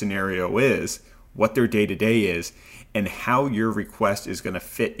what their scenario is, what their day-to-day is, and how your request is going to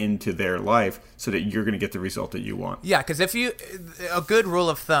fit into their life so that you're going to get the result that you want. Yeah, because a good rule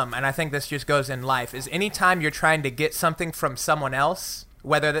of thumb, and I think this just goes in life, is anytime you're trying to get something from someone else,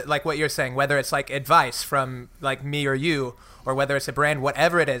 whether, like what you're saying, whether it's like advice from like me or you, or whether it's a brand,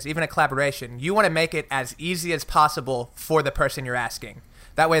 whatever it is, even a collaboration, you want to make it as easy as possible for the person you're asking.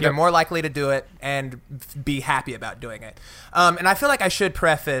 That way they're more likely to do it and be happy about doing it. And I feel like I should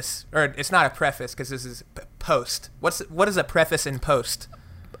preface, or it's not a preface because this is post. What is a preface in post?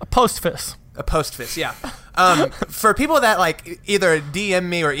 A postface. A postface, yeah. For people that like either DM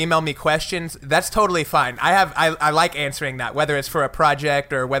me or email me questions, that's totally fine. I like answering that, whether it's for a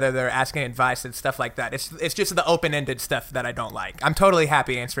project or whether they're asking advice and stuff like that. It's just the open-ended stuff that I don't like. I'm totally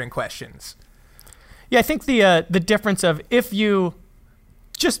happy answering questions. Yeah, I think the difference of if you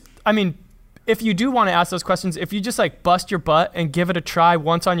do want to ask those questions, if you just like bust your butt and give it a try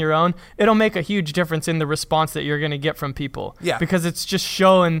once on your own, it'll make a huge difference in the response that you're going to get from people. Yeah. Because it's just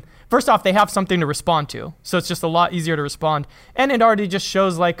showing, first off, they have something to respond to. So it's just a lot easier to respond. And it already just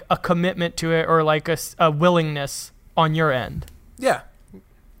shows like a commitment to it or like a willingness on your end. Yeah.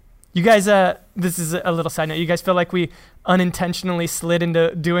 You guys, this is a little side note. You guys feel like we unintentionally slid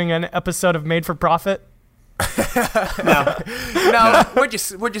into doing an episode of Made for Profit? No, we're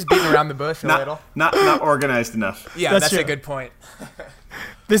just beating around the bush a little. Not organized enough. Yeah, that's a good point.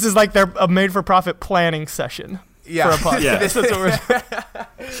 This is like a made for profit planning session. Yeah. For a podcast. Yeah. This is what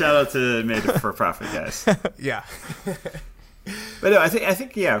we're Shout out to Made for Profit guys. Yeah. But no, I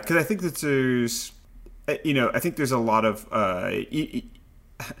think because I think that there's I think there's a lot of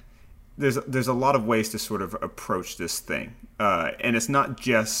there's a lot of ways to sort of approach this thing, and it's not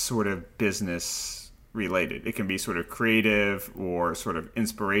just sort of business related. It can be sort of creative or sort of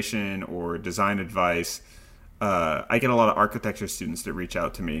inspiration or design advice. I get a lot of architecture students that reach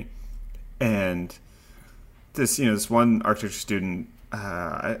out to me, and this one architecture student,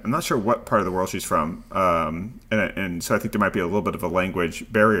 I'm not sure what part of the world she's from, and so I think there might be a little bit of a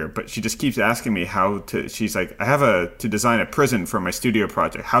language barrier, but she just keeps asking me she's like, I have to design a prison for my studio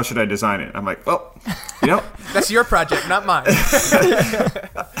project. How should I design it? I'm like, well, that's your project, not mine.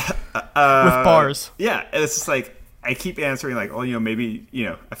 with bars. Yeah, and it's just like I keep answering like, oh, maybe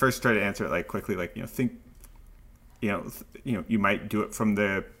I first try to answer it like quickly, like think, you might do it from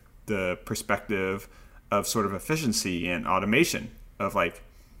the perspective of sort of efficiency and automation of like,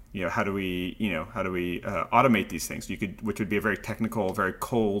 how do we automate these things? Which would be a very technical, very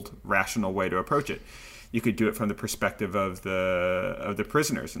cold, rational way to approach it. You could do it from the perspective of the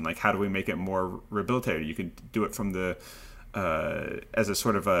prisoners and like, how do we make it more rehabilitative? You could do it from the as a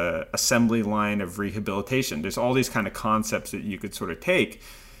sort of a assembly line of rehabilitation. There's all these kind of concepts that you could sort of take,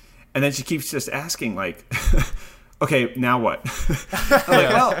 and then she keeps just asking like, okay, now what? I'm like,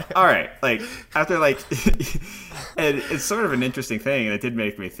 well, all right. Like after like, and it's sort of an interesting thing, and it did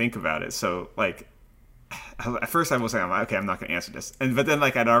make me think about it. So like, at first I was like, okay, I'm not going to answer this, but then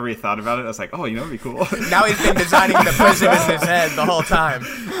like I'd already thought about it. I was like, oh, it'd be cool. Now he's been designing the prison in his head the whole time.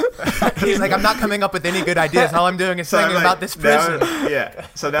 He's like, I'm not coming up with any good ideas. All I'm doing is thinking about this prison.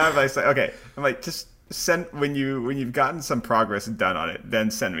 So now I'm like, okay, I'm like, just send when you've gotten some progress done on it,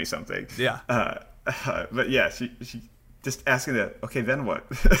 then send me something. Yeah. But yeah, she just asking okay, then what?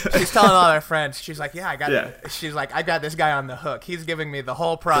 She's telling all her friends. She's like, yeah, I got it. She's like, I got this guy on the hook. He's giving me the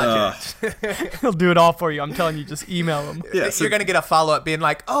whole project. He'll do it all for you. I'm telling you, just email him. Yeah, so you're going to get a follow-up being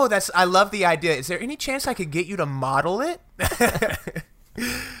like, oh, I love the idea. Is there any chance I could get you to model it?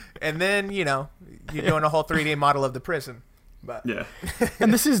 And then, you're doing a whole 3D model of the prison. But yeah.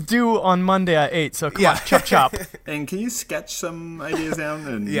 And this is due on Monday at 8, so come on, chop. And can you sketch some ideas down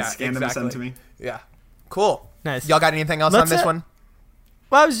and scan them and send them to me? Yeah. Cool. Nice. Y'all got anything else on this one?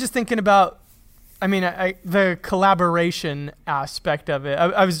 Well, I was just thinking about, the collaboration aspect of it.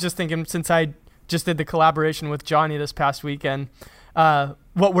 I was just thinking, since I just did the collaboration with Johnny this past weekend,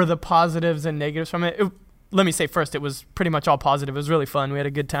 what were the positives and negatives from it? Let me say first, it was pretty much all positive. It was really fun. We had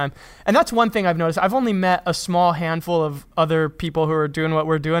a good time. And that's one thing I've noticed. I've only met a small handful of other people who are doing what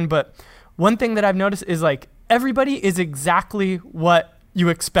we're doing, but one thing that I've noticed is like everybody is exactly what you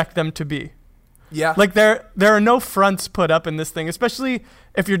expect them to be. Yeah. Like there are no fronts put up in this thing, especially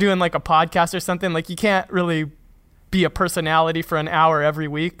if you're doing like a podcast or something. Like you can't really be a personality for an hour every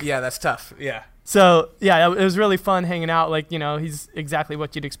week. Yeah, that's tough. Yeah. So yeah, it was really fun hanging out. Like, you know, he's exactly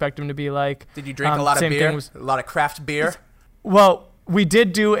what you'd expect him to be like. Did you drink a lot of beer? A lot of craft beer? Well, we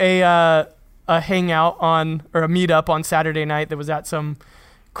did do a hangout or a meetup on Saturday night that was at some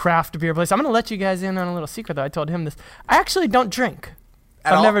craft beer place. I'm going to let you guys in on a little secret though. I told him this. I actually don't drink.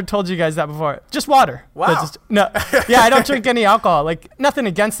 I've never told you guys that before. Just water. Wow. No. Yeah, I don't drink any alcohol. Like nothing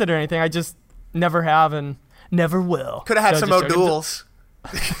against it or anything. I just never have and never will. Could have had some O'Doul's.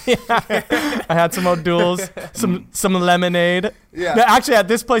 Yeah, I had some O'Doul's, some lemonade. Yeah. No, actually, at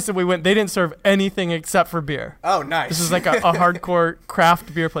this place that we went, they didn't serve anything except for beer. Oh, nice. This is like a hardcore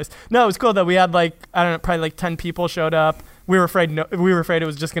craft beer place. No, it was cool though. We had like, I don't know, probably like 10 people showed up. We were afraid it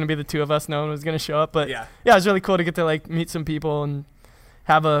was just gonna be the two of us. No one was gonna show up. But yeah, it was really cool to get to like meet some people and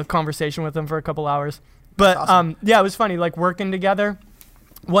have a conversation with them for a couple hours. But awesome. Yeah, it was funny, like working together.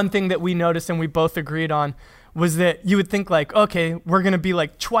 One thing that we noticed and we both agreed on was that you would think like, okay, we're going to be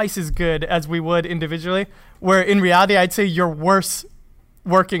like twice as good as we would individually, where in reality, I'd say you're worse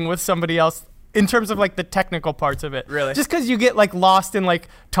working with somebody else in terms of like the technical parts of it. Really? Just because you get like lost in like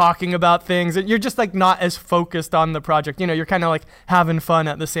talking about things and you're just like not as focused on the project. You know, you're kind of like having fun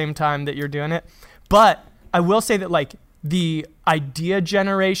at the same time that you're doing it. But I will say that like the idea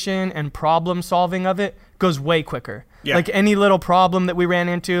generation and problem solving of it goes way quicker. Yeah. Like any little problem that we ran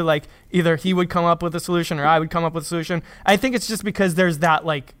into, like either he would come up with a solution or I would come up with a solution. I think it's just because there's that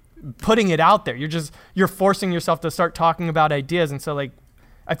like putting it out there. You're forcing yourself to start talking about ideas. And so like,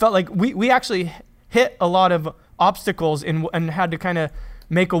 I felt like we actually hit a lot of obstacles and had to kind of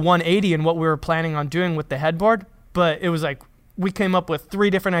make a 180 in what we were planning on doing with the headboard. But it was like, we came up with 3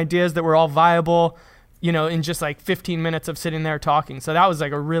 different ideas that were all viable, you know, in just like 15 minutes of sitting there talking. So that was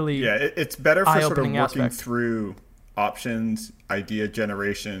like a really it's better for sort of working aspect. Through options, idea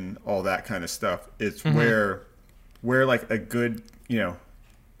generation, all that kind of stuff. It's where like a good, you know,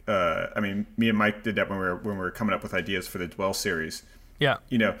 I mean, me and Mike did that when we were coming up with ideas for the Dwell series. Yeah.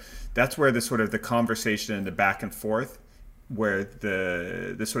 You know, that's where the sort of the conversation and the back and forth, where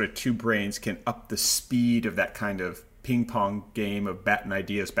the sort of two brains can up the speed of that kind of ping pong game of batting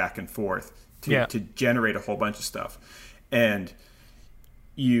ideas back and forth to generate a whole bunch of stuff. And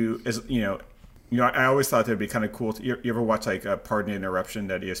I always thought that would be kind of cool. You ever watch like Pardon the Interruption,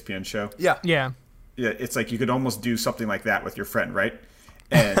 that ESPN show? Yeah. Yeah. Yeah. It's like you could almost do something like that with your friend, right?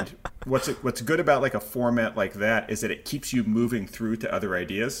 And what's good about like a format like that is that it keeps you moving through to other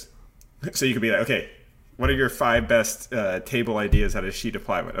ideas. So you could be like, okay, what are your 5 best table ideas out of a sheet of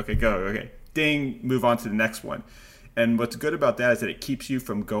plywood? Okay, go. Okay, ding, move on to the next one. And what's good about that is that it keeps you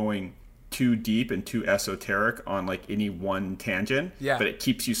from going too deep and too esoteric on like any one tangent. Yeah. But it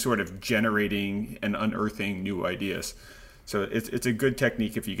keeps you sort of generating and unearthing new ideas. So it's a good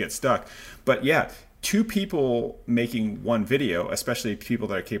technique if you get stuck. But yeah, 2 people making one video, especially people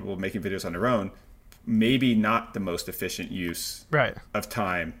that are capable of making videos on their own, maybe not the most efficient use of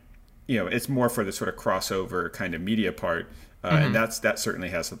time. You know, it's more for the sort of crossover kind of media part, and that certainly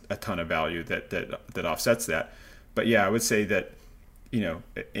has a ton of value that offsets that. But yeah, I would say that, you know,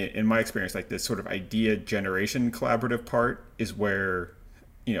 in my experience, like this sort of idea generation collaborative part is where,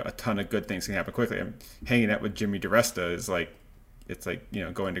 you know, a ton of good things can happen quickly. I'm hanging out with Jimmy DiResta is like, it's like, you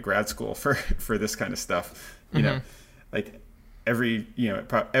know, going to grad school for this kind of stuff. You know, like every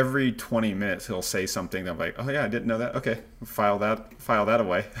 20 minutes he'll say something that I'm like, oh yeah, I didn't know that. Okay, file that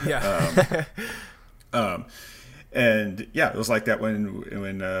away. Yeah. And yeah, it was like that when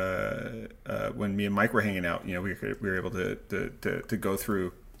me and Mike were hanging out. You know, we were able to go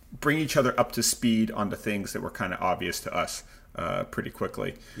through, bring each other up to speed on the things that were kind of obvious to us pretty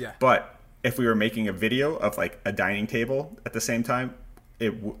quickly. Yeah. But if we were making a video of like a dining table at the same time,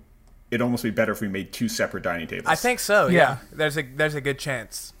 it'd almost be better if we made 2 separate dining tables. I think so. Yeah. There's a good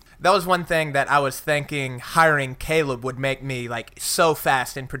chance. That was one thing that I was thinking hiring Caleb would make me like so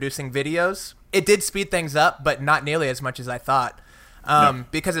fast in producing videos. It did speed things up, but not nearly as much as I thought.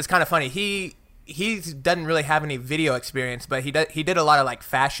 Because it's kind of funny. He doesn't really have any video experience, but he did a lot of like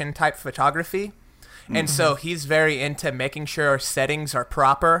fashion type photography. And so he's very into making sure settings are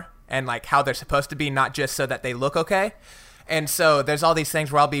proper and like how they're supposed to be, not just so that they look okay. And so there's all these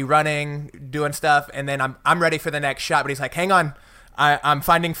things where I'll be running, doing stuff, and then I'm ready for the next shot. But he's like, hang on, I'm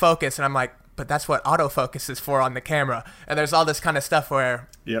finding focus. And I'm like, but that's what autofocus is for on the camera. And there's all this kind of stuff where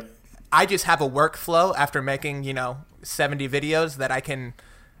I just have a workflow after making, 70 videos that I can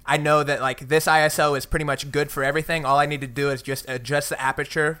I know that like this ISO is pretty much good for everything. All I need to do is just adjust the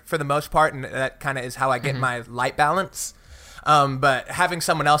aperture for the most part, and that kind of is how I get my light balance. But having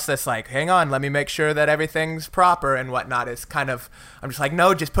someone else that's like, hang on, let me make sure that everything's proper and whatnot is kind of, I'm just like,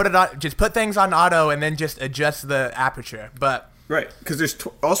 no, just put things on auto and then just adjust the aperture. But right, because there's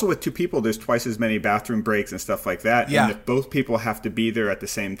also with two people, there's twice as many bathroom breaks and stuff like that. Yeah. And if both people have to be there at the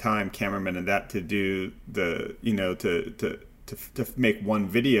same time, cameraman and that, to do the, to make one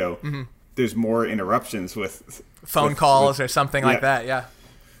video, there's more interruptions with phone calls or something like that. Yeah.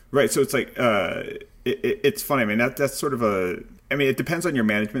 Right. So it's like, it's funny. I mean, that's sort of it depends on your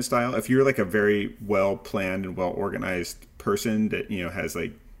management style. If you're like a very well planned and well organized person that, has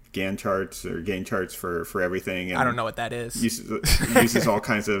like Gantt charts or gain charts for everything. And I don't know what that is. Uses all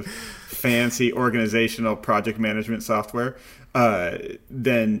kinds of fancy organizational project management software.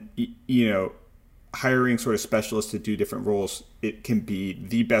 Then, hiring sort of specialists to do different roles, it can be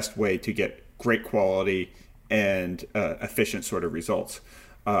the best way to get great quality and efficient sort of results.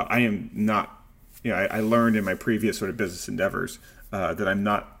 I am not, I learned in my previous sort of business endeavors that I'm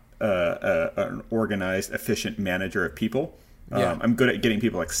not an organized, efficient manager of people. I'm good at getting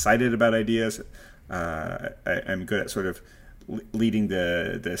people excited about ideas. I'm good at sort of leading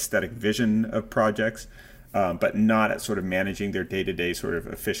the aesthetic vision of projects, but not at sort of managing their day-to-day sort of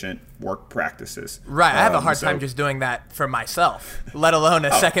efficient work practices. Right. I have a hard time just doing that for myself, let alone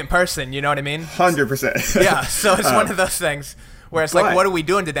a second person. You know what I mean? 100%. Yeah. So it's one of those things where it's like, what are we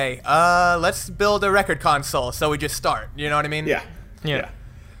doing today? Let's build a record console. So we just start. You know what I mean? Yeah.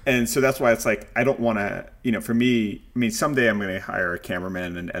 And so that's why it's like, I don't want to, for me, I mean, someday I'm going to hire a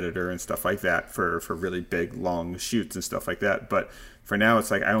cameraman and editor and stuff like that for really big, long shoots and stuff like that. But for now, it's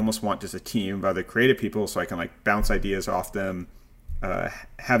like, I almost want just a team of other creative people so I can like bounce ideas off them,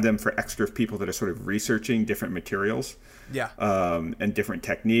 have them for extra people that are sort of researching different materials and different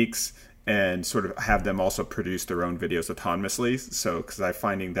techniques, and sort of have them also produce their own videos autonomously. So, because I'm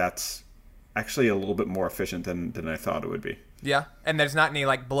finding that's actually a little bit more efficient than I thought it would be. Yeah, and there's not any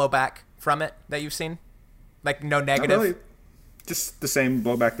like blowback from it that you've seen, like no negative. Not really. Just the same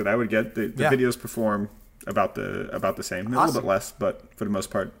blowback that I would get. The videos perform about the same, a little bit less, but for the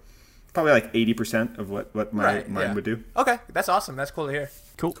most part, probably like 80% of what mine would do. Okay, that's awesome. That's cool to hear.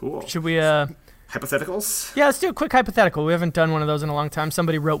 Cool. Should we hypotheticals? Yeah, let's do a quick hypothetical. We haven't done one of those in a long time.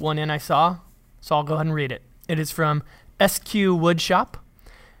 Somebody wrote one in, I saw, so I'll go ahead and read it. It is from SQ Woodshop.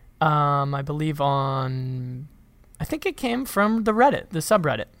 I believe I think it came from the Reddit, the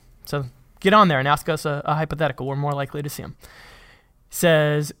subreddit. So get on there and ask us a hypothetical. We're more likely to see them.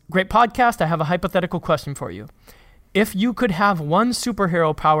 Says, great podcast. I have a hypothetical question for you. If you could have one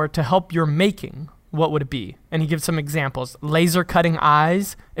superhero power to help your making, what would it be? And he gives some examples. Laser cutting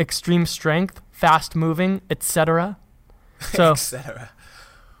eyes, extreme strength, fast moving, etc. So, etc.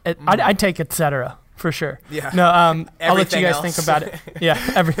 I'd take etc. for sure. Yeah. No, I'll let you guys else. think about it. Yeah,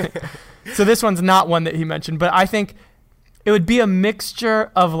 everything. So this one's not one that he mentioned, but I think it would be a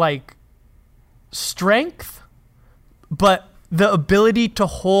mixture of like strength, but the ability to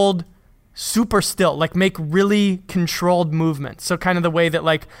hold super still, like make really controlled movements. So kind of the way that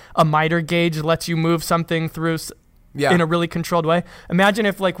like a miter gauge lets you move something through in a really controlled way. Imagine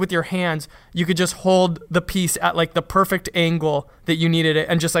if like with your hands, you could just hold the piece at like the perfect angle that you needed it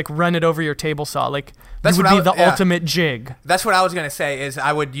and just like run it over your table saw. Like that would be the ultimate jig. That's what I was going to say is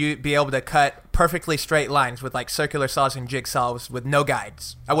I would be able to cut perfectly straight lines with like circular saws and jigsaws with no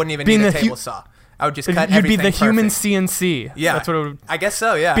guides. I wouldn't even need a table saw. I would just cut everything. You'd be the perfect. human CNC. Yeah. That's what it would I guess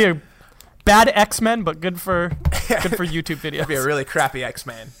so, yeah. be. A bad X-Men, but good for YouTube videos. It'd be a really crappy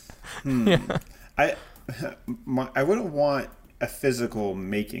X-Man. Yeah. I wouldn't want a physical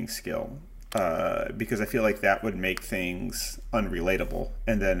making skill because I feel like that would make things unrelatable,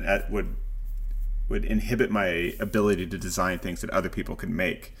 and then that would inhibit my ability to design things that other people can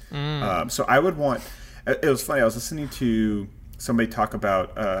make. So I would want. It was funny. I was listening to somebody talk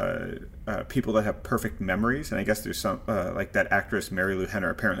about people that have perfect memories, and I guess there's some like that actress Mary Lou Henner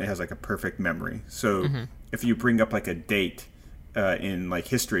apparently has like a perfect memory. So if you bring up like a date in like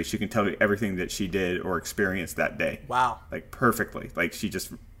history, she can tell you everything that she did or experienced that day. Wow. Like perfectly. Like she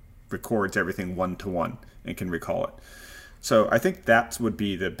just records everything one to one and can recall it. So I think that would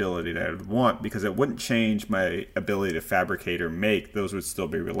be the ability that I would want, because it wouldn't change my ability to fabricate or make. Those would still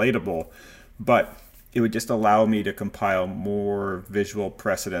be relatable, but it would just allow me to compile more visual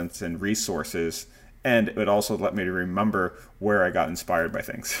precedents and resources, and it would also let me to remember where I got inspired by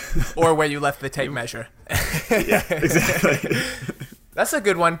things. Or where you left the tape measure. Yeah, exactly. That's a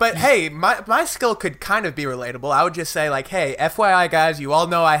good one. But hey, my skill could kind of be relatable. I would just say like, hey, FYI guys, you all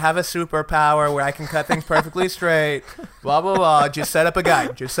know I have a superpower where I can cut things perfectly straight. Blah blah blah. Just set up a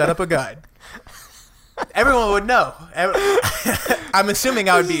guide. Everyone would know. I'm assuming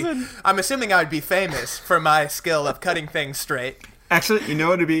I would be famous for my skill of cutting things straight. Actually, you know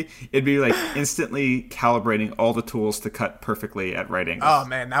what it'd be? It'd be like instantly calibrating all the tools to cut perfectly at right angles. Oh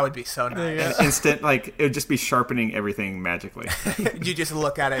man, that would be so nice. And instant, like it would just be sharpening everything magically. You just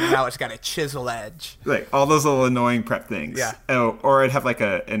look at it and now it's got a chisel edge. Like all those little annoying prep things. Yeah. Oh, or it'd have like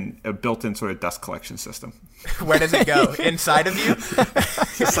a built-in sort of dust collection system. Where does it go? Inside of you?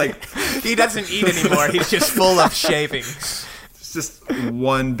 Just like he doesn't eat anymore. He's just full of shavings. It's just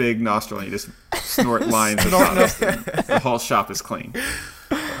one big nostril and you just snort lines across. The whole shop is clean.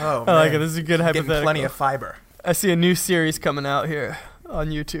 Oh, I like it. This is a good hypothetical. Getting plenty of fiber. I see a new series coming out here on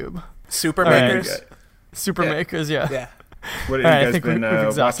YouTube. Super Makers? Super Makers, yeah. Yeah. What have you guys been we've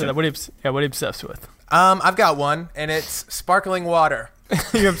exhausted watching? that. What are you obsessed with? I've got one, and it's sparkling water.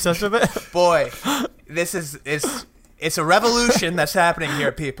 You're obsessed with it? Boy, this is it's a revolution that's happening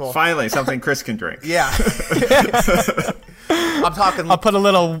here, people. Finally, something Chris can drink. Yeah. I'm talking. I'll put a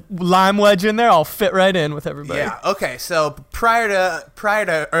little lime wedge in there. I'll fit right in with everybody. Yeah. Okay. So prior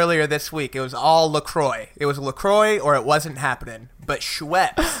to earlier this week, it was all LaCroix. It was LaCroix or it wasn't happening. But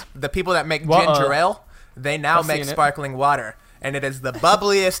Schweppes, the people that make ginger ale, they now make sparkling water. And it is the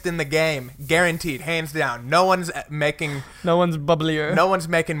bubbliest in the game, guaranteed, hands down. No one's bubblier. No one's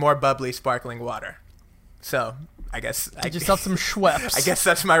making more bubbly sparkling water. So I guess get yourself some Schweppes. I guess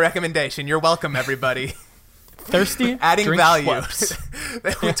that's my recommendation. You're welcome, everybody. Thirsty? Adding Drink value.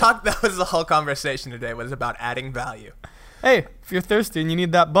 Schweppes. That was the whole conversation today, was about adding value. Hey, if you're thirsty and you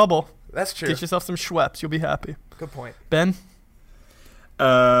need that bubble, that's true. Get yourself some Schweppes. You'll be happy. Good point. Ben?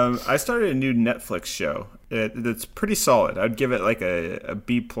 I started a new Netflix show. It's pretty solid. I'd give it like a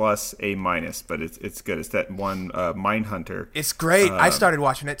B+, A-, but it's good. It's that one Mindhunter. It's great. I started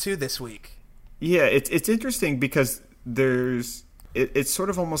watching it too this week. Yeah, it's interesting because it's sort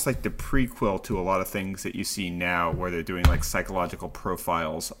of almost like the prequel to a lot of things that you see now, where they're doing like psychological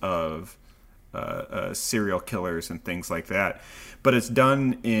profiles of serial killers and things like that. But it's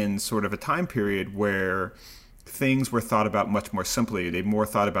done in sort of a time period where things were thought about much more simply. They more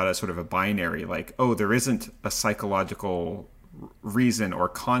thought about it as sort of a binary, like, oh, there isn't a psychological reason or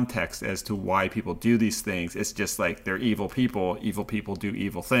context as to why people do these things. It's just like they're evil people do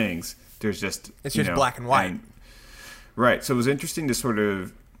evil things. It's just black and white. Right. So it was interesting to sort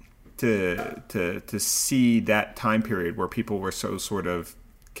of to see that time period where people were so sort of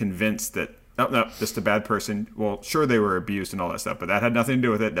convinced that no, just a bad person. Well, sure, they were abused and all that stuff, but that had nothing to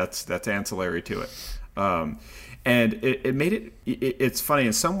do with it. That's ancillary to it. And it made it's funny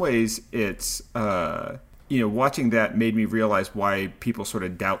in some ways. It's watching that made me realize why people sort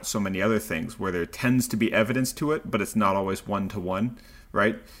of doubt so many other things, where there tends to be evidence to it, but it's not always one-to-one,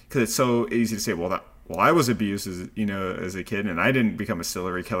 right? Because it's so easy to say, well, I was abused as a kid, and I didn't become a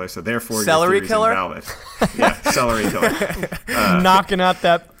celery killer, so therefore celery your theory's killer? invalid. Yeah, celery killer. Knocking out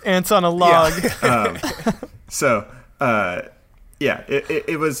that ants on a log. Yeah.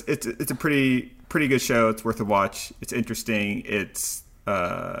 It's a pretty good show. It's worth a watch. It's interesting. It's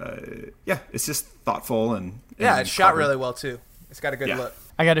it's just thoughtful and it's shot really well too. It's got a good look.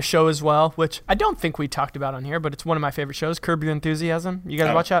 I got a show as well, which I don't think we talked about on here, but it's one of my favorite shows, Curb Your Enthusiasm. You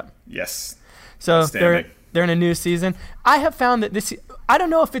guys watch that? Yes. So they're in a new season. I have found that I don't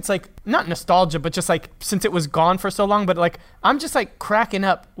know if it's like not nostalgia, but just like since it was gone for so long, but like I'm just like cracking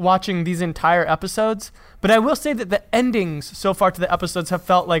up watching these entire episodes. But I will say that the endings so far to the episodes have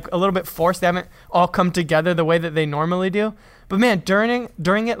felt like a little bit forced. They haven't all come together the way that they normally do. But man,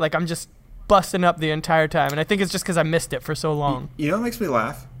 during it, like I'm just busting up the entire time, and I think it's just because I missed it for so long. You know what makes me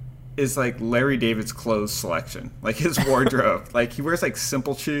laugh is like Larry David's clothes selection, like his wardrobe. Like he wears like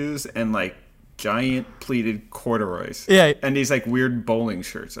simple shoes and like giant pleated corduroys. Yeah. And these like weird bowling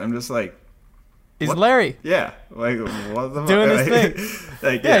shirts. I'm just like, he's what? Larry. Yeah. Like what the doing fuck? his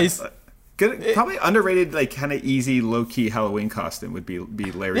thing. Like he's good. Probably underrated, like kind of easy, low key Halloween costume would be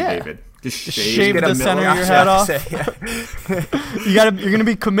Larry David. Just shave the center of your head off. You're gonna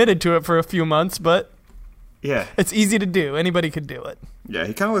be committed to it for a few months, but yeah, it's easy to do. Anybody could do it. Yeah,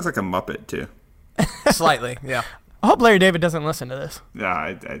 he kind of looks like a Muppet too. Slightly, yeah. I hope Larry David doesn't listen to this.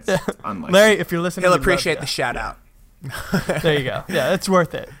 Yeah, it's unlikely. Larry, if you're listening, he'll appreciate the shout out. There you go. Yeah, it's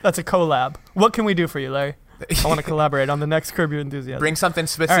worth it. That's a collab. What can we do for you, Larry? I want to collaborate on the next Curb Your Enthusiasm. Bring something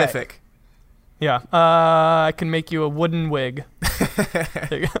specific. Yeah, I can make you a wooden wig. There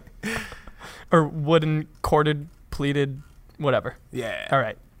you go. Or wooden corded, pleated, whatever. Yeah. All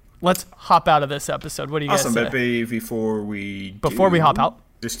right. let's hop out of this episode. What do you guys say? But before we hop out,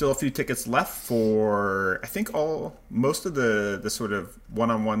 there's still a few tickets left for, I think, most of the sort of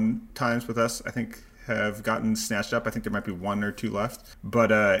one-on-one times with us, I think, have gotten snatched up. I think there might be 1 or 2 left.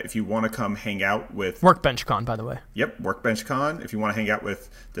 But if you want to come hang out with... Workbench Con, by the way. Yep, Workbench Con. If you want to hang out with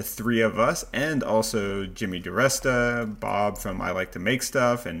the 3 of us and also Jimmy DiResta, Bob from I Like to Make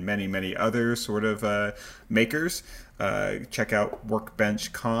Stuff, and many, many other sort of makers, check out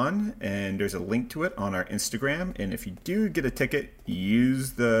Workbench Con, and there's a link to it on our Instagram. And if you do get a ticket,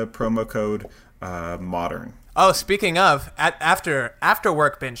 use the promo code MODERN. Oh, speaking of, after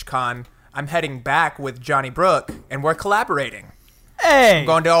Workbench Con, I'm heading back with Johnny Brook, and we're collaborating. Hey! I'm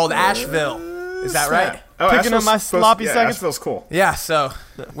going to old Asheville. Is that right? Oh, Picking up my sloppy seconds. Asheville's cool. Yeah, so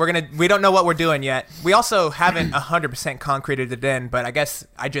we don't know what we're doing yet. We also haven't 100% concreted it in, but I guess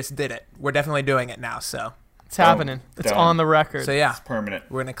I just did it. We're definitely doing it now, so. It's happening. It's done. on the record. So yeah. It's permanent.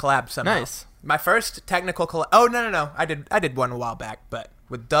 We're going to collab somehow. Nice. My first technical collab. Oh, no. I did one a while back, but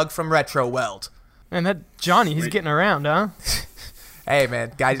with Doug from Retro Weld. And that Johnny, he's getting around, huh? Hey,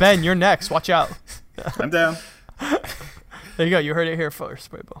 man, guys. Ben, you're next. Watch out. I'm down. There you go. You heard it here first,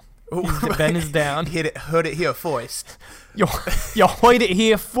 Weibo. Ben is down. Heard it here first. You heard it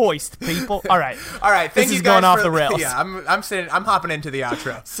here first, people. All right. Thank This you is guys going off for, the rails. Yeah, I'm hopping into the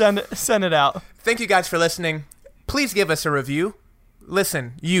outro. Send it out. Thank you guys for listening. Please give us a review.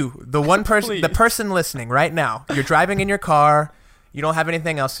 Listen, the one person, the person listening right now. You're driving in your car. You don't have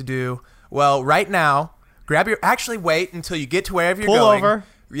anything else to do. Well, right now, actually wait until you get to wherever you're going. Pull over.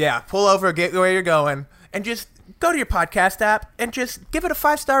 Yeah, pull over, get where you're going, and just go to your podcast app and just give it a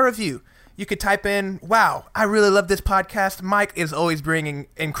 5-star review. You could type in, wow, I really love this podcast. Mike is always bringing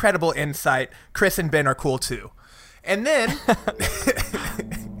incredible insight. Chris and Ben are cool too. And then,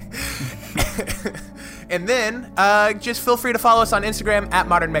 just feel free to follow us on Instagram at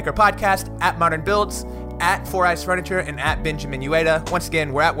Modern Maker Podcast, at Modern Builds, at 4 Eyes Furniture, and at Benjamin Ueda. Once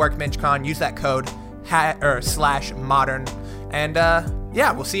again, we're at Workbench Con. Use that code /modern. And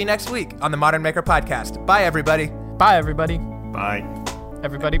we'll see you next week on the Modern Maker Podcast. Bye, everybody. Bye, everybody. Bye.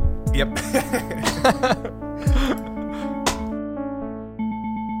 Everybody. Yep.